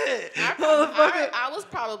saying? Shit, motherfucker. I was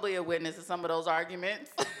probably a witness to some of those arguments.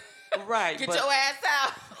 right. Get but your ass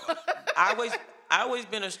out. I always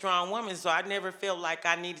been a strong woman, so I never felt like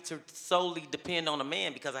I needed to solely depend on a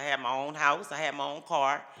man because I had my own house, I had my own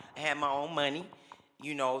car, I had my own money.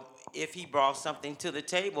 If he brought something to the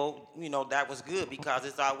table, that was good because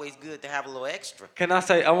it's always good to have a little extra. Can I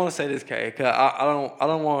say? I want to say this, Kay, because I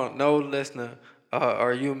don't want no listener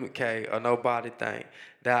or you, Kay, or nobody think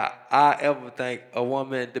that I ever think a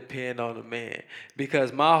woman depend on a man.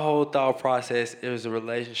 Because my whole thought process is a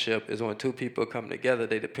relationship is when two people come together,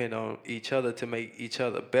 they depend on each other to make each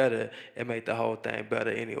other better and make the whole thing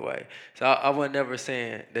better anyway. So I was never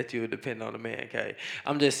saying that you would depend on a man, Kay.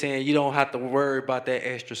 I'm just saying you don't have to worry about that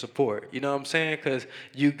extra support. You know what I'm saying? Because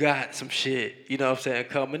you got some shit, you know what I'm saying,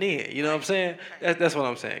 coming in. You know what I'm saying? That's what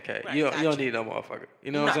I'm saying, Kay. Right, You got don't you. need no motherfucker.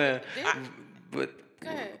 You know what I'm saying? But Go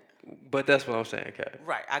ahead. But that's what I'm saying, Kay.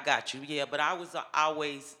 Right, I got you. Yeah, but I was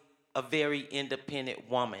always a very independent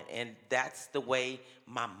woman, and that's the way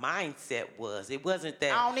my mindset was. It wasn't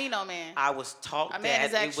that I don't need no man. I was taught A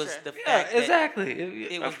man that. is It was extra. the Yeah, fact that exactly.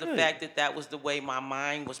 it was the fact that was the way my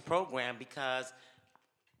mind was programmed because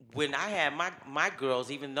when I had my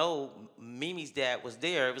girls, even though Mimi's dad was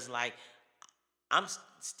there, it was like I'm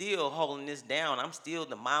still holding this down. I'm still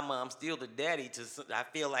the mama. I'm still the daddy. I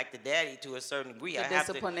feel like the daddy to a certain degree. The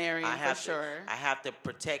disciplinarian, for sure. I have to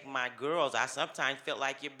protect my girls. I sometimes felt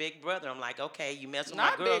like your big brother. I'm like, okay, you mess with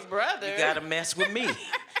Not my girls, big brother. you gotta mess with me.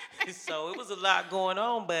 So it was a lot going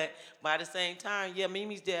on, but by the same time, yeah,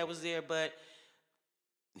 Mimi's dad was there, but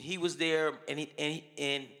he was there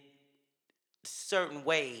in certain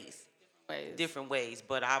ways, different ways.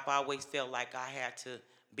 But I've always felt like I had to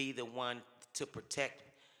be the one to protect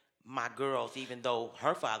my girls, even though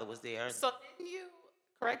her father was there. So didn't you,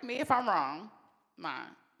 correct me if I'm wrong,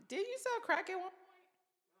 did you sell crack at one point?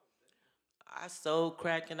 I sold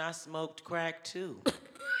crack and I smoked crack too.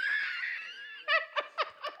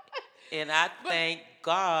 And I thank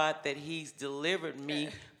God that He's delivered me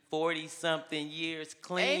 40-something years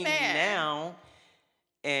clean Amen. now.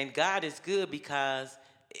 And God is good because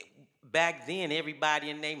back then everybody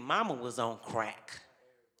and their mama was on crack.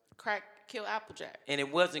 Crack kill Applejack. And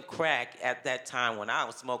it wasn't crack at that time when I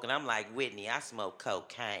was smoking. I'm like, Whitney, I smoke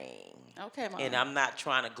cocaine. Okay, Mom. And I'm not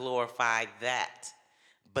trying to glorify that.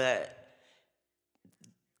 But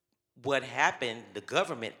what happened, the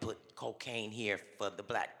government put cocaine here for the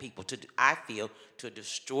black people I feel, to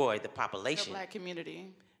destroy the the population. black community.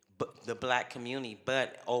 But the black community.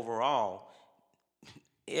 But overall,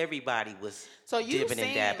 everybody was So you dipping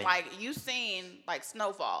and dabbing. seen like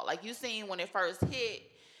Snowfall. Like you seen when it first hit,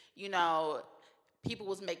 people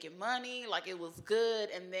was making money, like it was good,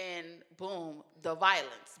 and then boom, the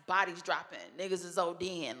violence, bodies dropping, niggas is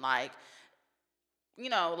ODing,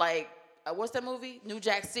 what's that movie? New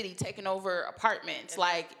Jack City taking over apartments.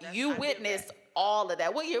 That's You not witnessed all of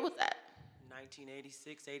that. What year was that?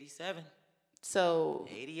 1986, 87, So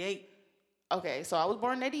 88. okay, so I was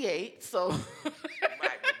born in '88. So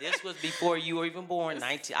Right, but This was before you were even born.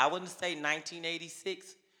 I wouldn't say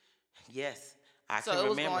 1986. Yes, I So can it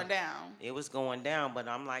was remember. going down. It was going down, but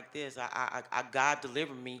I'm like this. God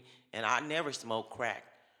delivered me, and I never smoked crack.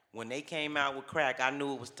 When they came out with crack, I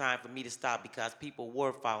knew it was time for me to stop because people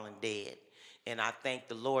were falling dead. And I thank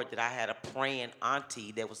the Lord that I had a praying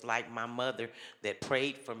auntie that was like my mother that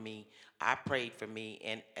prayed for me. I prayed for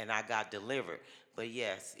me, and I got delivered. But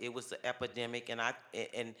yes, it was an epidemic,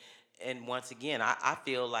 and once again, I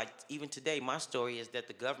feel like even today, my story is that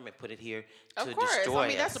the government put it here to Of course. destroy I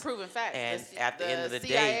mean, that's us. a proven fact. And The at the end of the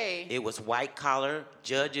CIA. day, it was white collar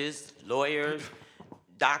judges, lawyers,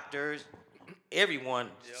 doctors, everyone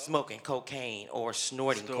smoking cocaine or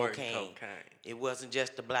snorting cocaine. It wasn't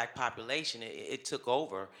just the black population. It took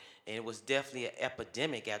over, and it was definitely an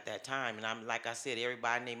epidemic at that time. And I'm like I said,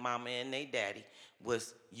 everybody, their mama and their daddy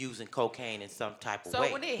was using cocaine in some type of way.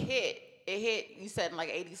 So when it hit, you said in like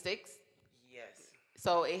 86? Yes.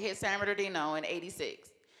 So it hit San Bernardino in 86,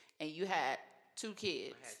 and you had 2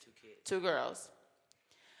 kids. I had 2 kids. 2 girls.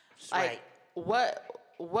 That's Like, right.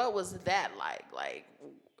 what was that like? Like,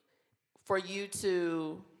 for you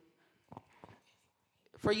to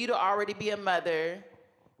already be a mother,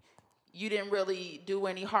 you didn't really do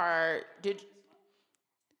any hard.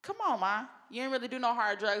 Come on, ma. You didn't really do no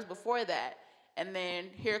hard drugs before that, and then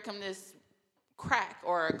here come this crack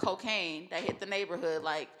or cocaine that hit the neighborhood.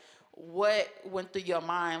 Like, what went through your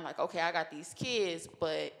mind? Like, okay, I got these kids,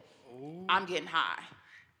 but I'm getting high.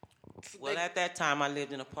 Well, at that time, I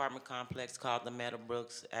lived in an apartment complex called the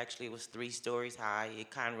Meadowbrooks. Actually, it was 3 stories high. It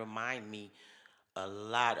kind of reminded me a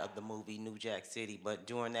lot of the movie New Jack City. But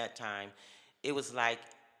during that time, it was like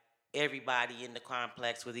everybody in the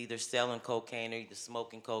complex was either selling cocaine or either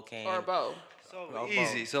smoking cocaine. Or both. So Or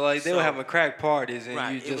easy. both. So like they were So- having crack parties and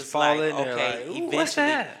Right. you It just was fall like, in there okay, like, ooh, what's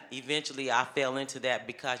that? Eventually, I fell into that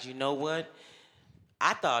because you know what?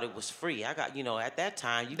 I thought it was free. I got, at that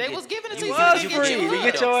time, They was giving it to you you so so you they could get you get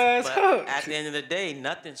hooked. your ass But hooked. at the end of the day,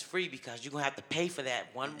 nothing's free because you're going to have to pay for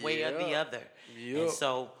that one way or the Yeah. other. Yeah. And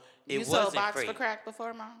so it You sold wasn't box free. for crack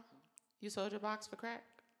before, Mom? You sold your box for crack?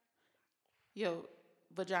 Yo,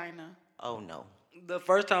 vagina. Oh, no. The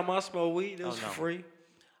first time I smoked weed, it was no. free.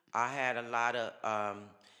 I had a lot of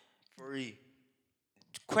Free.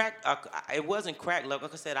 crack. It wasn't crack. Like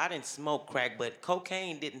I said, I didn't smoke crack, but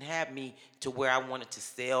cocaine didn't have me to where I wanted to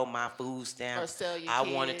sell my food stamps. Or sell your I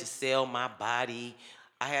wanted to kids. sell my body.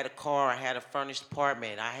 I had a car. I had a furnished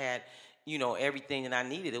apartment. I had, everything that I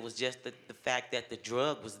needed. It was just the fact that the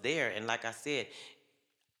drug was there. And like I said,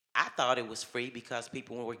 I thought it was free because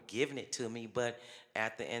people were giving it to me. But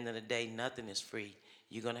at the end of the day, nothing is free.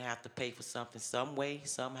 You're going to have to pay for something some way,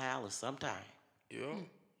 somehow, or sometime. Yeah.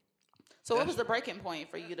 So what was the breaking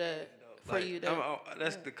point for you to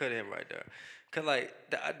That's the cut in right there. Cause like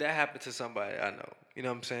that happened to somebody I know. You know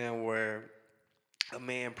what I'm saying? Where a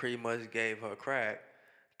man pretty much gave her crack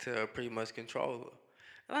to pretty much control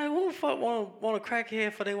her. Like, who the fuck want a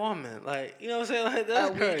crackhead for their woman? Like, you know what I'm saying? Like, that's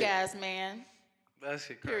a crazy. weak ass man? That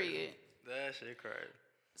shit crazy. Period. That shit crazy.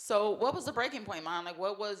 So what was the breaking point, Mom? Like,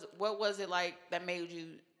 what was it like that made you?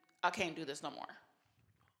 I can't do this no more.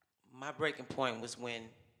 My breaking point was when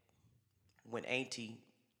Auntie,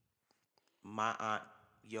 my aunt,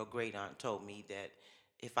 your great aunt, told me that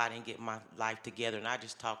if I didn't get my life together, and I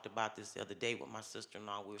just talked about this the other day with my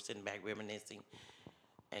sister-in-law, we were sitting back reminiscing,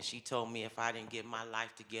 and she told me if I didn't get my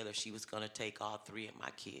life together, she was going to take all 3 of my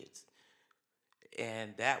kids.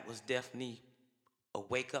 And that was definitely a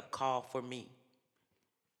wake-up call for me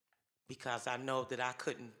because I know that I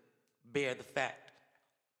couldn't bear the fact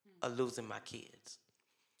of losing my kids.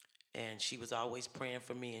 And she was always praying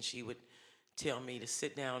for me, and she would tell me to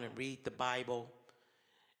sit down and read the Bible.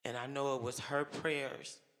 And I know it was her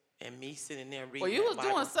prayers and me sitting there reading. Well, you was that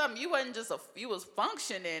Bible. doing something. You wasn't just you was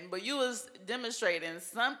functioning, but you was demonstrating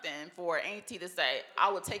something for Auntie to say, "I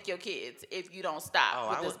will take your kids if you don't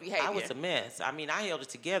stop with this behavior." I was a mess. I mean, I held it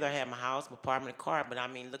together. I had my house, my apartment, a car. But I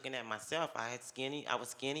mean, looking at myself, I was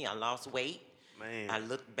skinny. I lost weight. Man. I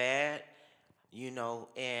looked bad,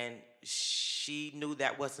 and she knew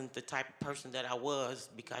that wasn't the type of person that I was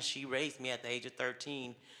because she raised me at the age of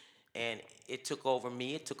 13, and it took over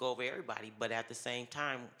me. It took over everybody. But at the same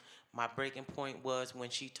time, my breaking point was when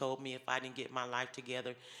she told me if I didn't get my life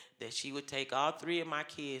together, that she would take all 3 of my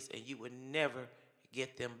kids and you would never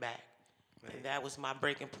get them back. Man. And that was my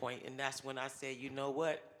breaking point. And that's when I said, you know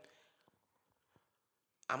what?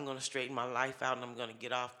 I'm going to straighten my life out and I'm going to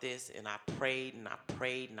get off this. And I prayed and I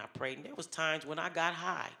prayed and I prayed. And there was times when I got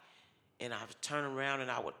high and I would turn around and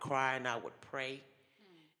I would cry and I would pray.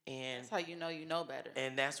 And That's how you know better.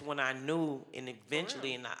 and that's when I knew, and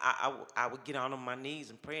eventually, and I would get on my knees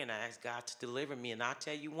and pray, and I asked God to deliver me. And I'll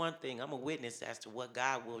tell you one thing, I'm a witness as to what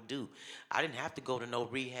God will do. I didn't have to go to no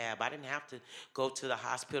rehab. I didn't have to go to the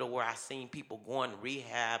hospital where I seen people going to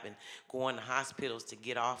rehab and going to hospitals to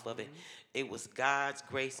get off of it. It was God's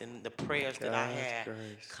grace and the prayers that I God's had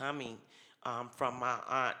grace. coming from my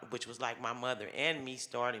aunt, which was like my mother, and me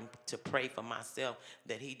starting to pray for myself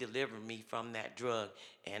that he delivered me from that drug.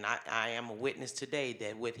 And I am a witness today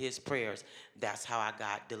that with his prayers, that's how I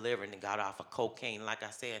got delivered and got off of cocaine. Like I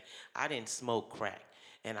said, I didn't smoke crack.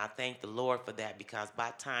 And I thank the Lord for that, because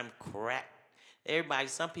by the time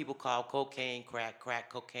some people call cocaine crack, crack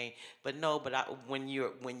cocaine, but no, when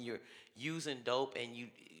you're using dope and you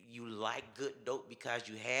like good dope because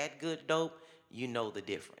you had good dope, you know the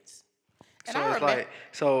difference. And So I it's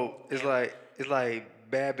remem- like it's like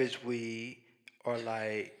bad bitch weed or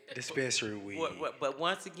like dispensary weed. But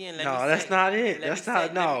once again, let No, me say, that's not it. let me That's say- not let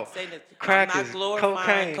me no. say this. Crack I'm not is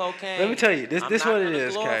glorifying cocaine. Let me tell you, this I'm this not what it gonna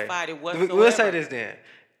is, glorify Kay. it We'll say whatsoever. this then.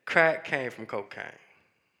 Crack came from cocaine.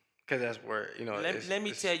 Cause that's where Let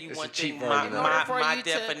me tell you it's one a cheap thing. version of it. For My you to-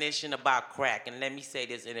 definition about crack, and let me say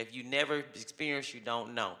this, and if you never experienced, you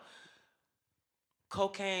don't know.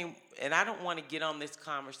 Cocaine, and I don't want to get on this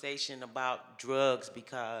conversation about drugs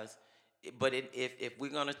because, but if we're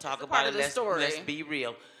gonna talk a about part it, of the story. let's be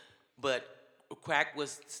real. But crack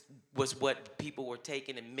was what people were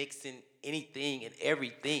taking and mixing anything and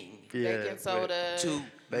everything Yeah, baking soda. to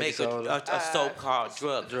Baking make soda. a so-called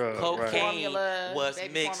drug. Drug, right. Cocaine Formula, was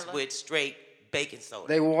baby mixed formula. with straight baking soda.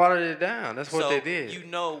 They watered it down. That's what so they did. you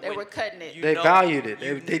know They were cutting it. They valued it.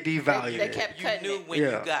 They devalued They it. kept You cutting knew it. when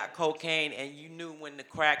Yeah. you got cocaine, and you knew when the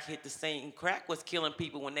crack hit the same. Crack was killing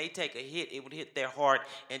people. When they take a hit, it would hit their heart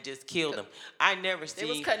and just kill them. I never They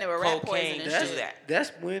was seen cutting it with rat poison cocaine and do shit. that.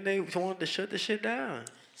 That's when they wanted to shut the shit down.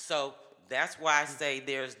 So that's why I say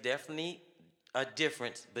there's definitely a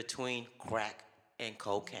difference between crack and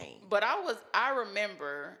cocaine. But I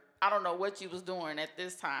remember, I don't know what you was doing at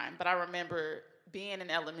this time, but I remember being in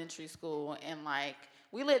elementary school and like,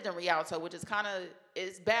 we lived in Rialto, which is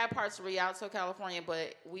it's bad parts of Rialto, California,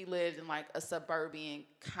 but we lived in like a suburban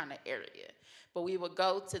kind of area. But we would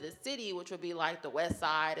go to the city, which would be like the west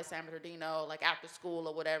side of San Bernardino, like after school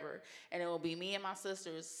or whatever. And it would be me and my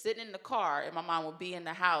sisters sitting in the car, and my mom would be in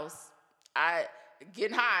the house.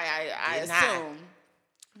 Getting high, I Getting high. assume.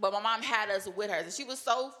 But my mom had us with her. And she was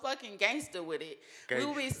so fucking gangster with it. We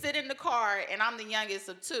would be sitting in the car, and I'm the youngest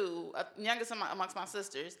of two, youngest amongst my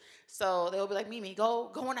sisters. So they would be like, Mimi, go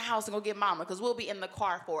in the house and go get mama, because we'll be in the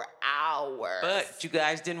car for hours. But you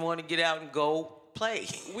guys didn't want to get out and go play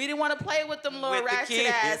we didn't want to play with them little with the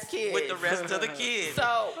ratchet-ass kids. with the rest of the kids.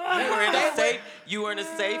 So you were in a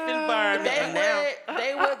safe environment. And now,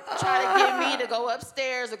 they would try to get me to go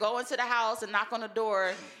upstairs or go into the house and knock on the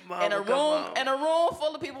door in a room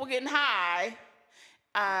full of people getting high,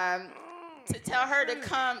 to tell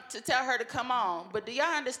her to come on. But do y'all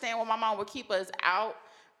understand why my mom would keep us out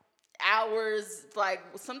hours, like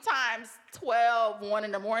sometimes 12, 1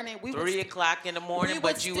 in the morning? 3 o'clock in the morning,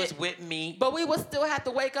 but you was with me. But we would still have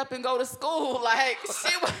to wake up and go to school. Like,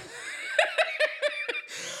 she was...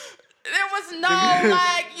 There was no,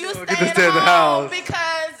 like, you Get to staying stay at the home house.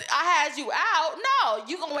 because I had you out. No,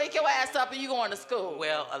 you gonna wake your ass up and you going to school.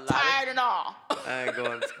 Well, a lot tired and all. I ain't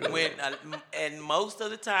going to school. And most of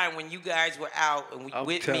the time when you guys were out and I'm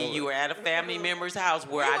with telling. me, you were at a family member's house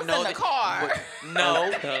where We I was know in the that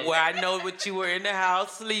car. where I know that you were in the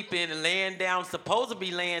house sleeping and laying down, supposed to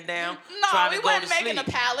be laying down, No, trying we to go to wasn't making sleep.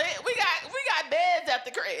 a pallet. We got beds at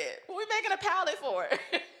the crib. What we making a pallet for?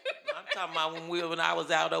 I'm talking about when I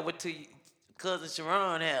was out over to cousin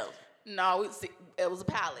Sharon's house. No, it was a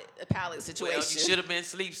pallet situation. Well, you should have been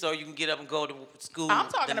asleep so you can get up and go to school. I'm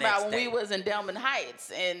talking the about next when day. we was in Delman Heights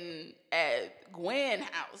and at Gwen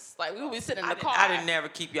house. Like, we would be sitting in the car. I didn't never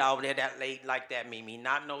keep y'all over there that late like that, Mimi.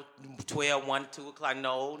 Not no 12, 1, 2 o'clock.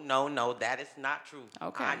 No, that is not true.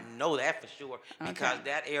 Okay. I know that for sure because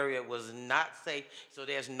that area was not safe. So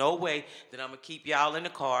there's no way that I'm going to keep y'all in the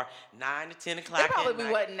car 9 to 10 o'clock It probably at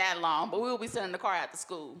night. wasn't that long, but we would be sitting in the car after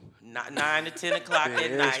school. 9 to 10 o'clock Yeah,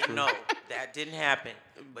 at that's night. true. No, that didn't happen.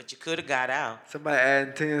 But you could have got out. Somebody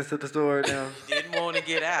adding tens to the story now. Didn't want to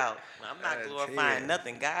get out. I'm not Yeah, glorifying 10.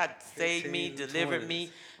 nothing. God saved me, 15, delivered 20s. me,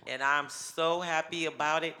 and I'm so happy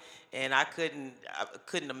about it. And I couldn't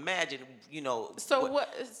imagine, So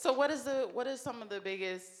what is some of the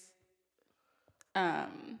biggest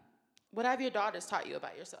what have your daughters taught you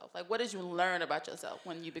about yourself? Like, what did you learn about yourself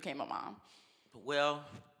when you became a mom? Well,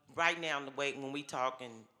 right now, the way when we talk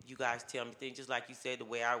and you guys tell me things, just like you said, the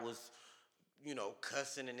way I was,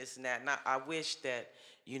 cussing and this and that. And I wish that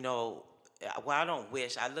you know, well, I don't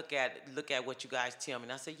wish. I look at what you guys tell me,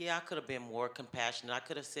 and I say, yeah, I could have been more compassionate. I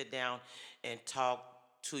could have sit down and talked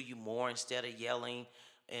to you more instead of yelling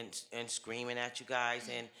and screaming at you guys.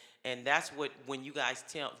 And that's what when you guys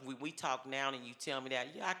we talk now and you tell me that,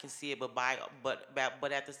 yeah, I can see it,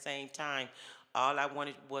 but at the same time, all I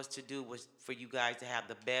wanted was to do was for you guys to have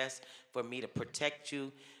the best, for me to protect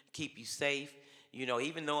you, keep you safe. You know,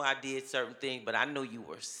 even though I did certain things, but I know you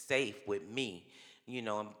were safe with me. You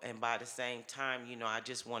know, and by the same time, you know, I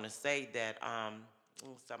just want to say that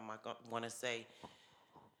something I want to say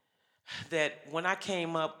that when I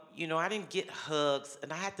came up, you know, I didn't get hugs,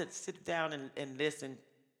 and I had to sit down and listen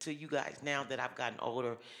to you guys now that I've gotten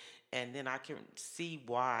older, and then I can see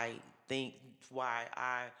why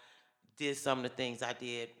I did some of the things I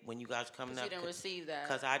did when you guys coming Because up. you didn't receive that.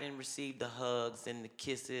 Because I didn't receive the hugs and the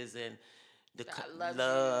kisses and the I love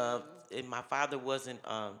love. And my father wasn't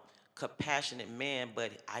compassionate man,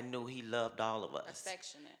 but I knew he loved all of us.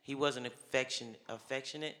 Affectionate. He wasn't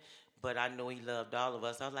affectionate, but I know he loved all of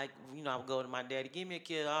us. I was like, you know, I would go to my daddy, give me a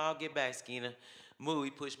kiss, oh, I'll get back, Skeena. Move,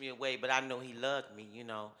 he pushed me away, but I know he loved me, you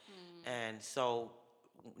know. And so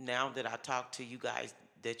now that I talk to you guys,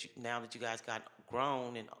 now that you guys got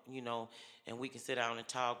grown and, you know, and we can sit down and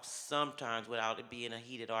talk sometimes without it being a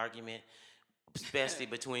heated argument, especially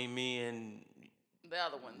between me and The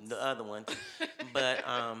other ones. the other ones. But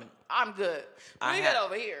I'm good. I We had- get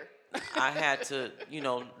over here. I had to, you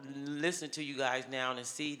know, listen to you guys now and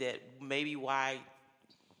see that maybe why,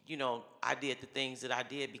 you know, I did the things that I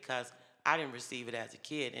did because I didn't receive it as a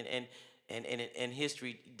kid, and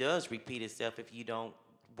history does repeat itself if you don't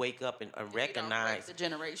wake up and You don't recognize. break the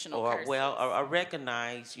generational Or curses. or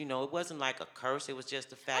recognize, you know, it wasn't like a curse. It was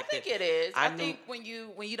just the I fact think that it is. I knew- think when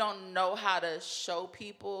you don't know how to show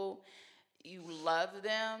people you love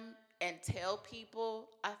them and tell people,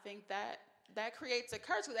 I think that creates a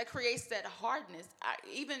curse. That creates that hardness.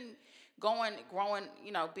 Even growing,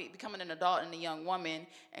 you know, becoming an adult and a young woman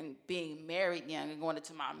and being married young and going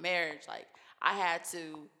into my marriage, like I had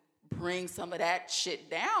to bring some of that shit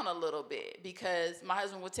down a little bit because my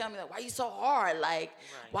husband would tell me like, why you so hard? Like,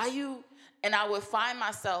 why you? And I would find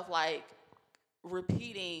myself like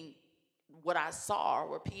repeating what I saw,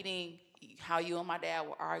 repeating how you and my dad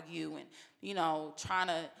would argue and, you know, trying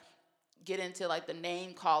to get into like the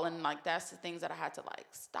name calling, like that's the things that I had to like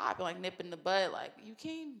stop and like nip in the bud. Like you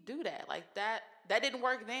can't do that. Like that didn't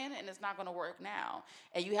work then and it's not gonna work now.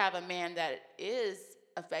 And you have a man that is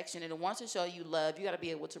affectionate and wants to show you love, you gotta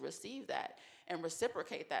be able to receive that and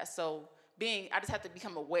reciprocate that. So I just have to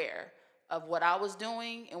become aware of what I was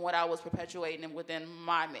doing and what I was perpetuating within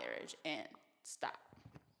my marriage and stop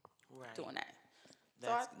doing that.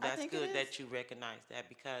 That's, I that's think it good is. that you recognize that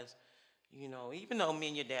because, you know, even though me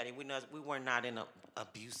and your daddy, we were not in an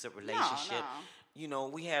abusive relationship. No. You know,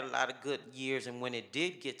 we had a lot of good years, and when it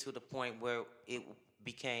did get to the point where it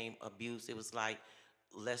became abuse, it was like,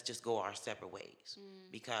 let's just go our separate ways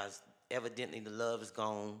because evidently the love is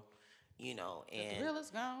gone, you know, and The thrill is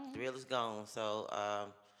gone. thrill is gone. So,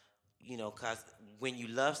 you know, because when you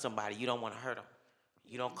love somebody, you don't want to hurt them.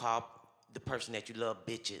 You don't call the person that you love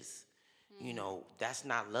bitches. You know, that's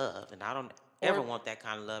not love, and I don't ever want that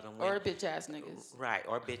kind of love. And Or bitch ass niggas. right,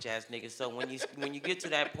 or bitch ass niggas. So when you get to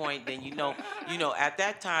that point, then you know, at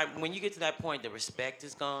that time when you get to that point, the respect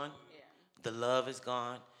is gone, the love is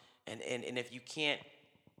gone, and if you can't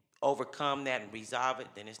overcome that and resolve it,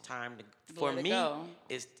 then it's time to. For Let it me, go.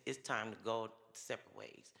 it's time to go separate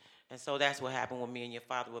ways. And so that's what happened with me and your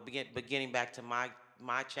father. Well, beginning back to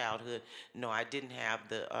my childhood, no, I didn't have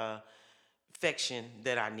the affection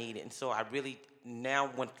that I needed. And so I really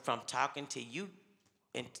now went from talking to you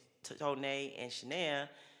and to Tone and Shania,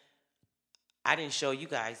 I didn't show you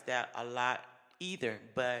guys that a lot either.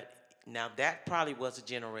 But now that probably was a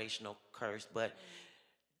generational curse. But,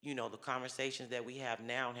 you know, the conversations that we have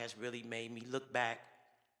now has really made me look back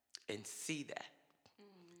and see that.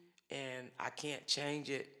 And I can't change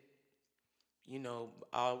it. You know,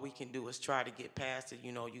 all we can do is try to get past it.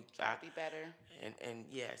 You know, Be better. and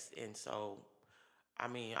yes, and so, I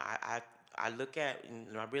mean, I look at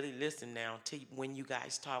and I really listen now to when you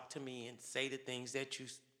guys talk to me and say the things that you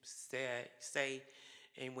say,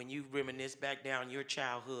 and when you reminisce back down your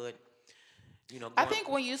childhood, you know. I think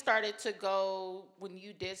when you did start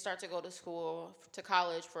to go to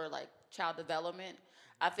college for like child development,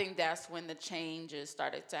 I think that's when the changes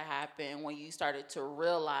started to happen, when you started to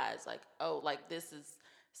realize like, oh, like this is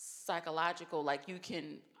psychological, like you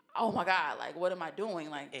can, oh my God, like what am I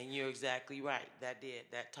doing? Like, And you're exactly right.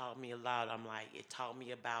 That taught me a lot. I'm like, it taught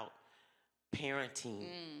me about parenting,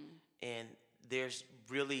 and there's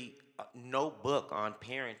really no book on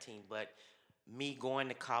parenting, but me going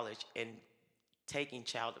to college and taking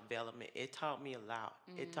child development, it taught me a lot.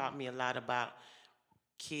 It taught me a lot about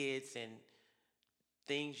kids and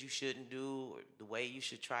things you shouldn't do, or the way you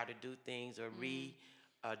should try to do things, or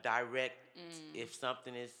redirect if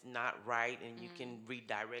something is not right, and you can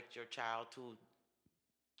redirect your child to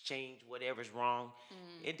change whatever's wrong.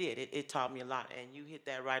 It did. It taught me a lot, and you hit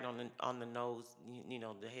that right on the nose. You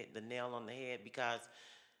know, the nail on the head, because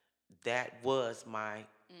that was my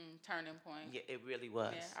Turning point. yeah. It really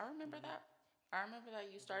was. Yeah, I remember that. I remember that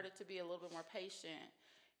you started to be a little bit more patient,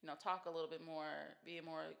 talk a little bit more, be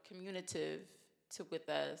more communicative with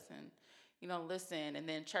us, and listen. And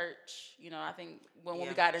then church, I think when we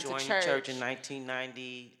got into joined church in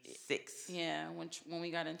 1996. Yeah, when we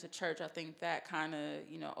got into church, I think that kind of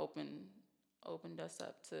opened us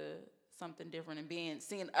up to something different, and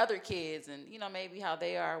seeing other kids, and maybe how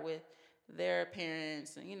they are with their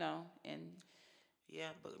parents, and and Yeah,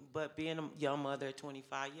 but being a young mother at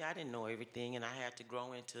 25, yeah, I didn't know everything, and I had to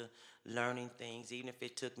grow into learning things, even if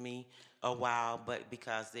it took me a while. But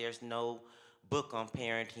because there's no book on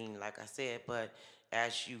parenting, like I said, but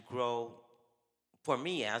as you grow, for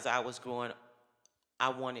me, as I was growing, I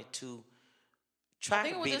wanted to I try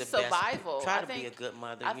think to it was be the just best, survival. try to be a good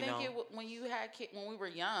mother. I think when you had when we were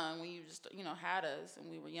young, when you just had us and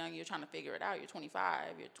we were young, you're trying to figure it out. You're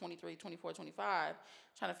 25, you're 23, 24, 25,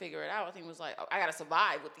 trying to figure it out. I think it was like, oh, I gotta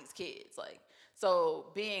survive with these kids. Like,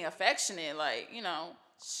 so being affectionate, like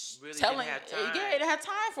Really telling, didn't have time. yeah, it had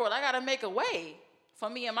time for it. I gotta make a way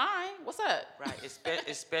for me and mine. What's up? Right,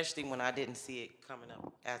 especially when I didn't see it coming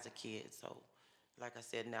up as a kid. So, like I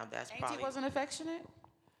said, now that's Auntie probably. wasn't affectionate.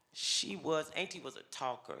 Auntie was a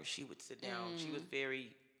talker. She would sit down. She was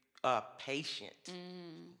very patient.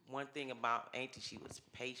 One thing about Auntie, she was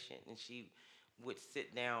patient, and she would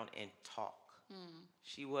sit down and talk.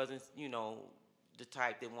 She wasn't, the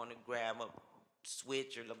type that wanted to grab a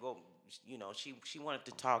switch or to go, she wanted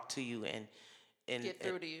to talk to you and Get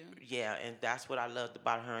through to you. Yeah, and that's what I loved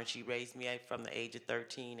about her. And she raised me from the age of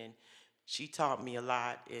 13, and she taught me a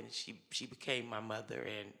lot, and she became my mother.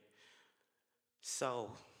 And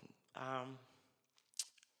so,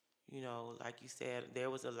 like you said, there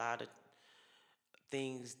was a lot of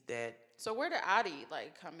things that, So where did Adi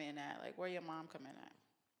come in at? Like, where your mom come in at?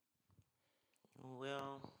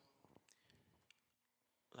 well,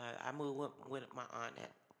 like I moved with my aunt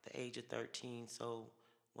at the age of 13. So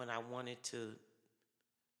when I wanted to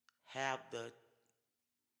have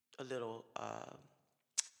a little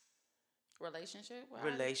Relationship with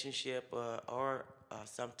Adi? relationship or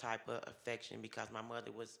some type of affection, because my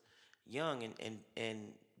mother was young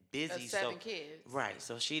and busy. Of 7 so kids. Right,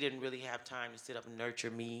 so she didn't really have time to sit up and nurture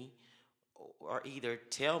me, or either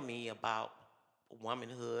tell me about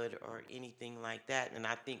womanhood or anything like that. And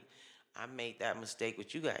I think I made that mistake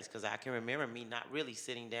with you guys, because I can remember me not really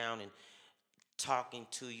sitting down and talking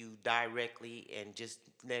to you directly and just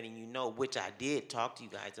letting you know, which I did talk to you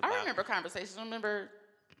guys about. I remember conversations. I remember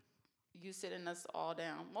you sitting us all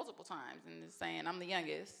down multiple times and just saying, I'm the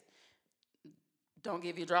youngest. Don't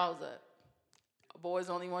give your drawers up. Boys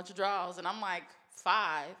only want your drawers. And I'm like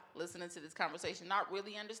 5, listening to this conversation, not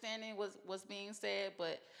really understanding what's being said,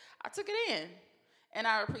 but I took it in. And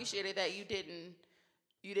I appreciated that you didn't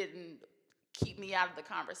keep me out of the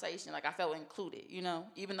conversation. Like, I felt included,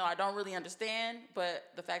 even though I don't really understand. But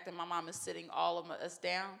the fact that my mom is sitting all of us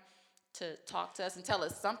down to talk to us and tell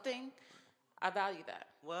us something, I value that.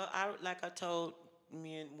 Well, like I told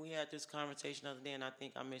me, and we had this conversation the other day, and I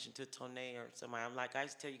think I mentioned to Tone or somebody, I'm like, I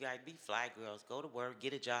used to tell you guys, be fly girls, go to work,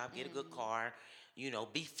 get a job, get a good car,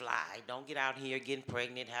 be fly. Don't get out here getting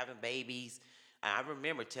pregnant, having babies. I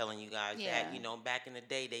remember telling you guys that, back in the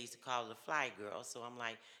day, they used to call it a fly girl. So I'm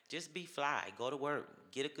like, just be fly, go to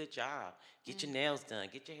work, get a good job, get your nails done,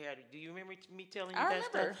 get your hair. Do you remember me telling you that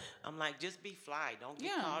stuff? I'm like, just be fly, don't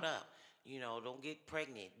get caught up. Don't get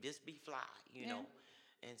pregnant, just be fly, know.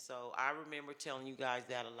 And so I remember telling you guys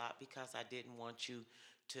that a lot, because I didn't want you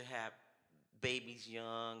to have babies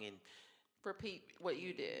young and repeat what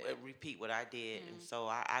you did. Repeat what I did. And so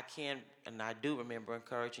I can, and I do remember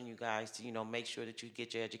encouraging you guys to, make sure that you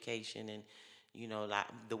get your education. And, like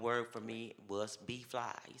the word for me was be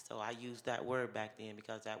fly. So I used that word back then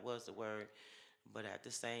because that was the word. But at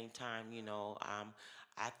the same time,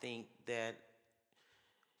 I think that,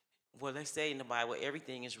 well, they say in the Bible,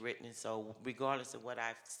 everything is written. And so regardless of what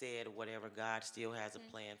I've said or whatever, God still has a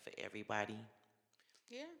plan for everybody.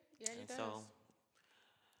 Yeah, he does. So,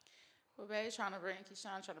 well, Keyshawn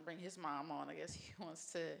trying to bring his mom on. I guess he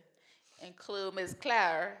wants to include Miss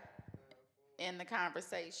Claire in the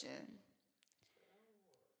conversation.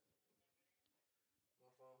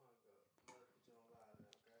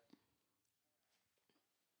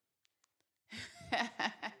 Yes,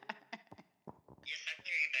 I can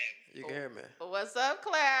hear you, baby. You can hear me. What's up,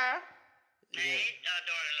 Claire? Hey,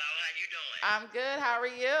 daughter-in-law, how you doing? I'm good. How are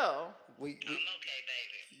you? We I'm okay,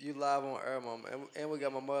 baby. you live on air, mama, and we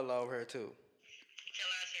got my mother over here too. Tell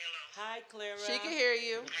her I say hello. Hi, Clara. She can hear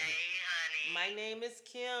you Hey, honey. My name is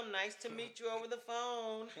Kim. Nice to meet you over the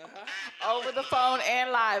phone. over the phone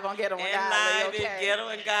and live on Get 'Em With And Godly, live in Ghetto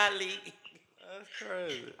and Godly. That's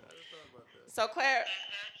crazy. So Claire,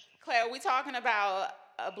 we talking about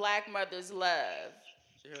a black mother's love.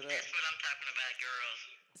 You hear that? That's what I'm talking about, girls.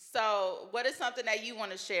 So, what is something that you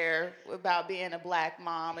want to share about being a black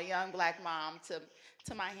mom, a young black mom to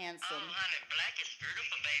my handsome? Oh, honey, black is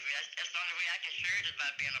beautiful, baby. That's the only way I can share it is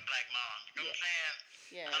by being a black mom. You know what I'm saying?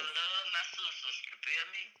 Yes. I love my sisters. You feel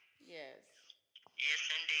me? Yes. Yes,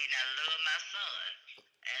 indeed. I love my son.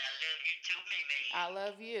 And I love you too, Mimi. I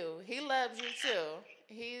love you. He loves you too.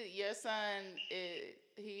 Your son,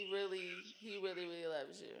 he really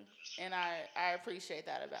loves you, and I appreciate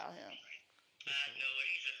that about him. I know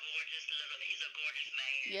it. He's a gorgeous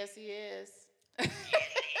man. Yes, he is. Yes, he is.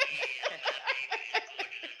 My baby is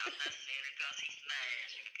gorgeous. I'm not saying it because he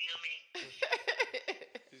smashed. You feel me?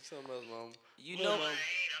 You something else, mama. You No, know, I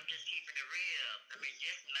ain't. I'm just keeping it real. I mean,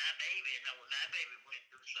 just my baby. You know, my baby went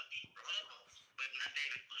through some struggles, but my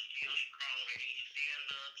baby was still strong and he still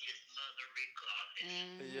loved his mother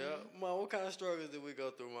regardless. Yeah, mom. What kind of struggles did we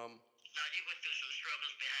go through, mama? Now, you went through some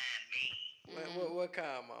struggles behind me. What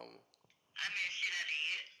kind, mama? I mean, shit I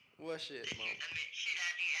did. What shit, I mama? mean, shit I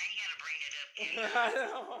did. I ain't got to bring it up to you. I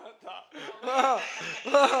don't want to talk.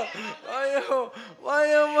 Why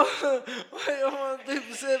you want to be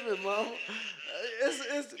specific, mama?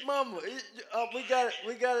 It's mama. We got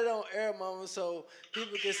it on air, mama, so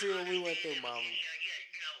people can see what we went through, mama. Yeah,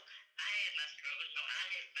 you know, I had my struggles. No, I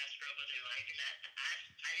had my struggles in life, and I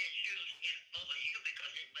didn't choose it over you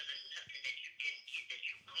because it wasn't nothing that you didn't get that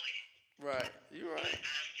you wanted. Right, you But right.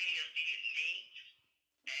 I still did me,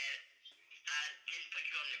 and I didn't put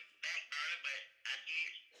you on the back burner, but I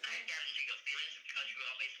did. I got into your feelings because you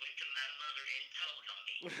always went to my mother and told on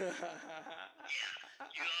me. Yeah,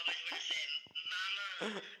 you always went and said,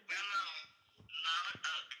 Mama, Grandma, Mama,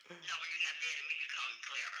 so when you got mad at me, you called me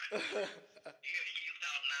Clara. You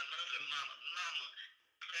called my mother Mama. Mama,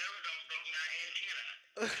 Clara don't broke my antenna.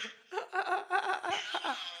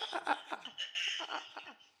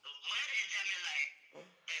 What is that mean like?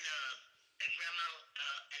 And Grandma,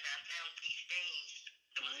 and I found these things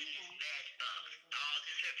that was in this matchbox. All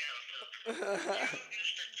this here kind of stuff. You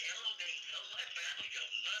used to tell me so much, but I was your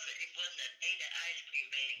mother. It wasn't a day that ice cream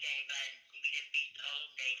man came by and we didn't beat the whole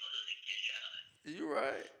neighborhood to shot. You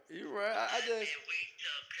right. You right. I just. And we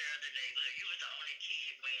took care of the neighborhood. You was the only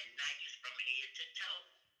kid wearing Nikes from head to toe.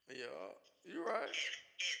 Yeah. You right.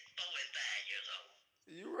 It's 4 and 5 years old.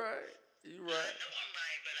 You right. You I right. know I'm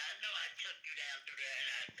right, but I know I took you down through there, and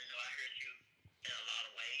I know I hurt you in a lot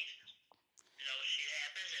of ways. You know, shit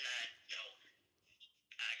happens, and I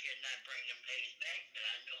cannot bring them days back, but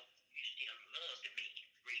I know you still loved me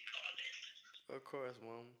regardless. Of course,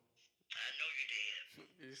 mom. I know you did.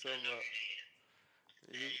 You I something know up.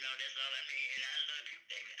 you did. And that's all I mean, and I love you,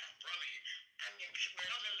 baby. I promise you. I mean,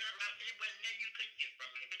 well, the little rock, it wasn't that you could get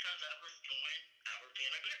from me because I was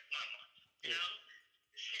being a good mama. You know,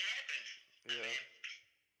 shit happens. I Yeah. mean,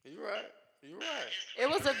 You right. You right. It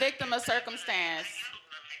was a victim of circumstance. I know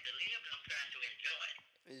I like to live, and I'm trying to enjoy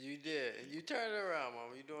it. You did. You turned it around,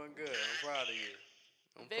 mama. You doing good. I'm proud of you.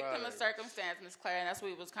 I'm proud Victim of of you. circumstance, Miss Claire, and that's what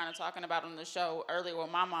we was kind of talking about on the show earlier with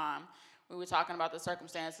my mom. We were talking about the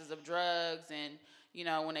circumstances of drugs and, you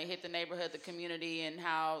know, when they hit the neighborhood, the community, and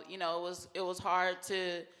how, you know, it was hard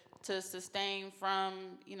to sustain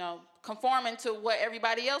from, you know, conforming to what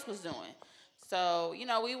everybody else was doing. So, you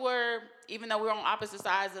know, we were, even though we were on opposite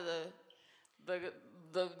sides of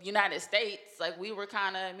the United States, like we were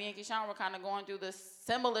kind of, me and Keyshawn were kind of going through the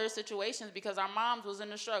similar situations because our moms was in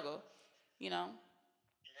the struggle, you know.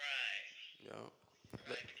 Right. Yeah.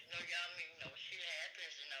 Right. You know, y'all mean, you know, shit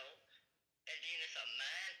happens, you know, and then it's a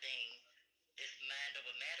mind thing. It's mind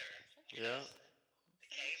over matter. Yeah.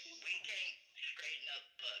 Okay? We can't straighten up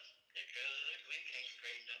the drugs. We can't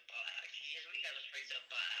straighten up our kids. We got to straighten up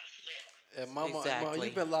ourselves. And mama, Exactly.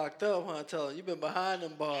 you been locked up, huh? Tell her you been behind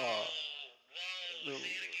them bars. Whoa, say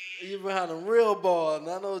it again. You behind them real bars,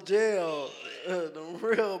 not no jail. Them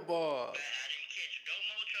real bars. I didn't catch no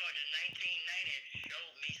more charges. 1990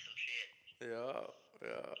 showed me some shit. Yeah.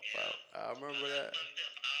 I remember I that. fucked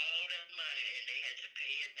up all that money, and they had to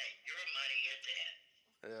pay it back. Your money at that.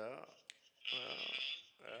 Yeah.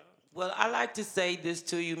 well, I like to say this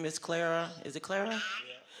to you, Miss Clara. Is it Clara?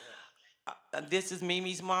 This is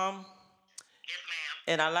Mimi's mom. Yes, ma'am.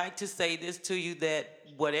 And I like to say this to you that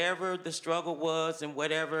whatever the struggle was and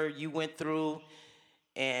whatever you went through,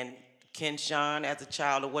 and Ken Sean as a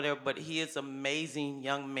child or whatever, but he is an amazing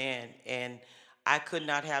young man, and I could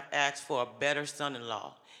not have asked for a better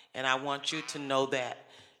son-in-law. And I want you to know that.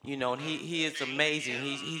 You know, and he is amazing.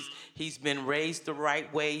 He's been raised the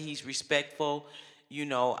right way. He's respectful. You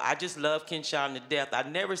know, I just love Ken Sean to death. I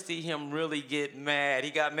never see him really get mad. He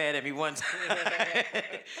got mad at me one time.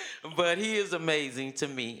 But he is amazing to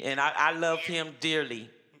me, and I love him dearly.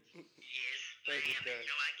 Yes, Thank you, ma'am. sir. You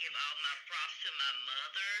know, I give all my props to my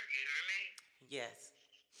mother. You hear me? Yes.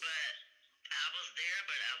 But I was there,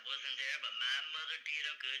 but I wasn't there. But my mother did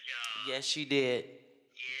a good job. Yes, she did.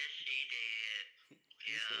 Yes, she did.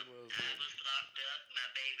 Yeah. I was locked up. My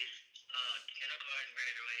baby's kindergarten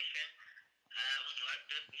graduation. I was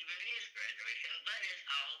locked up even his graduation. But it's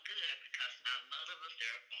all good because my mother was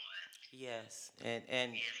there for him. Yes,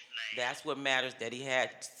 and Yes, ma'am. that's what matters. That he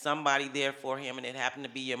had somebody there for him, and it happened to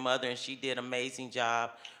be your mother, and she did an amazing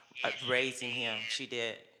job raising him. She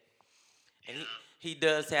did, and he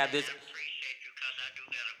does have this. I appreciate you because I do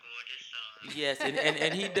got a gorgeous son. Yes,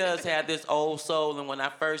 and he does have this old soul. And when I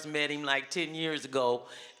first met him like 10 years ago,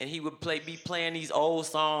 and he would be playing these old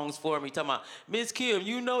songs for me, talking about, Miss Kim,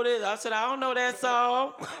 you know this? I said, I don't know that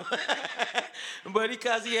song. But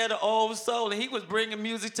because he had an old soul, and he was bringing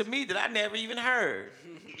music to me that I never even heard.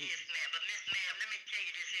 Yes, ma'am. But Miss Ma'am, let me tell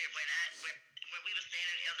you this here. When we were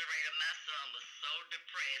standing in the elevator, my son was so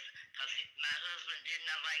depressed because my husband did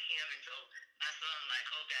not like him, and so my son like,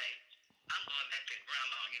 okay, I'm going back to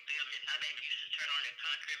grandma. You feel me? My baby used to turn on the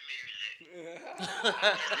country music.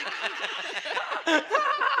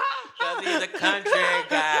 Because he's a country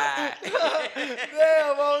guy.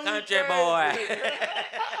 Damn, oh, you Country crazy. boy.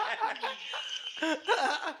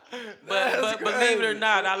 But believe it or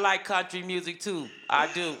not, I like country music too. I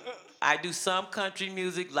do. I do some country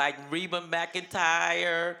music like Reba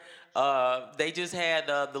McEntire. They just had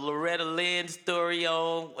the Loretta Lynn story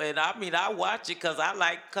on, and I watch it because I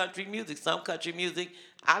like country music. Some country music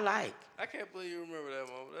I like. I can't believe you remember that,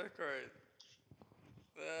 Mama. That's crazy.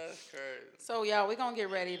 That's crazy. So, y'all, we're going to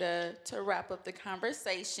get ready to wrap up the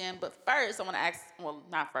conversation. But first, I want to ask, well,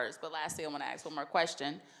 not first, but lastly, I want to ask one more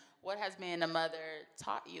question. What has being a mother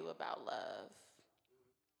taught you about love?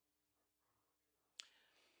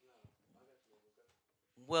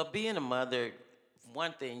 Well, being a mother,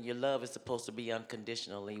 one thing, your love is supposed to be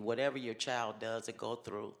unconditionally. Whatever your child does or go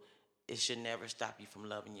through, it should never stop you from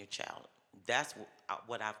loving your child. That's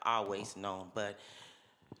what I've always known. But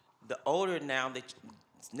the older now that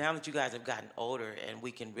you guys have gotten older and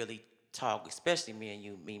we can really talk, especially me and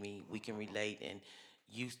you, Mimi, we can relate, and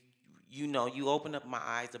you know, you open up my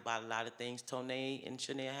eyes about a lot of things Tone and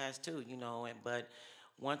Chanel has too, you know, but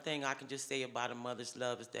one thing I can just say about a mother's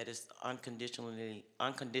love is that it's unconditionally,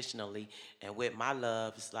 and with my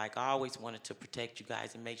love, it's like I always wanted to protect you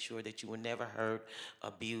guys and make sure that you were never hurt,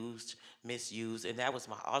 abused, misused, and that was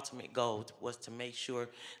my ultimate goal, was to make sure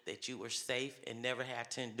that you were safe and never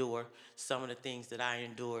had to endure some of the things that I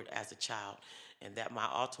endured as a child. And that my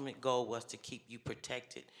ultimate goal was to keep you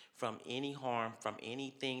protected from any harm, from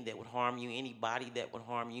anything that would harm you, anybody that would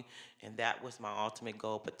harm you. And that was my ultimate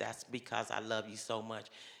goal, but that's because I love you so much.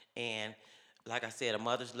 And like I said, a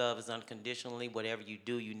mother's love is unconditionally. Whatever you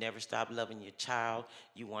do, you never stop loving your child.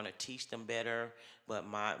 You want to teach them better. But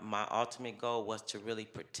my ultimate goal was to really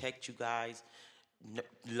protect you guys,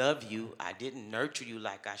 love you. I didn't nurture you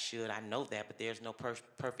like I should. I know that, but there's no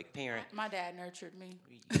perfect parent. My dad nurtured me.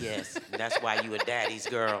 Yes, that's why you a daddy's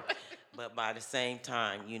girl. But by the same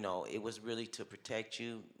time, you know, it was really to protect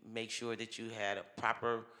you, make sure that you had a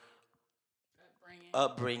proper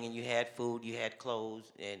upbringing, you had food, you had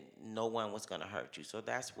clothes, and no one was gonna hurt you. So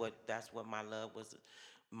that's what my love was.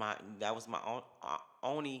 That was my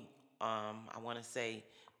only I want to say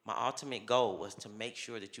my ultimate goal was to make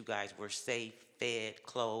sure that you guys were safe, fed,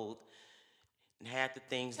 clothed, and had the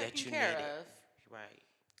things that Taken you care needed. of. Right.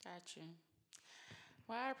 Got you.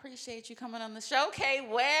 Well, I appreciate you coming on the show, Kay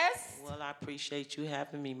West. Well, I appreciate you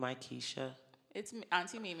having me, my Keisha. It's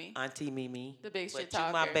Auntie Mimi. Auntie Mimi. The big shit But you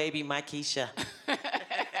my talker. baby, my Keisha.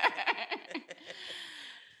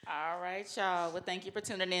 All right, y'all. Well, thank you for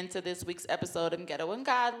tuning in to this week's episode of Ghetto and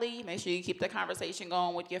Godly. Make sure you keep the conversation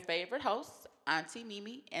going with your favorite host, Auntie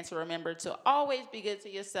Mimi, and to remember to always be good to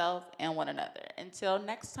yourself and one another. Until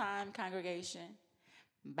next time, congregation.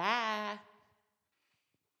 Bye.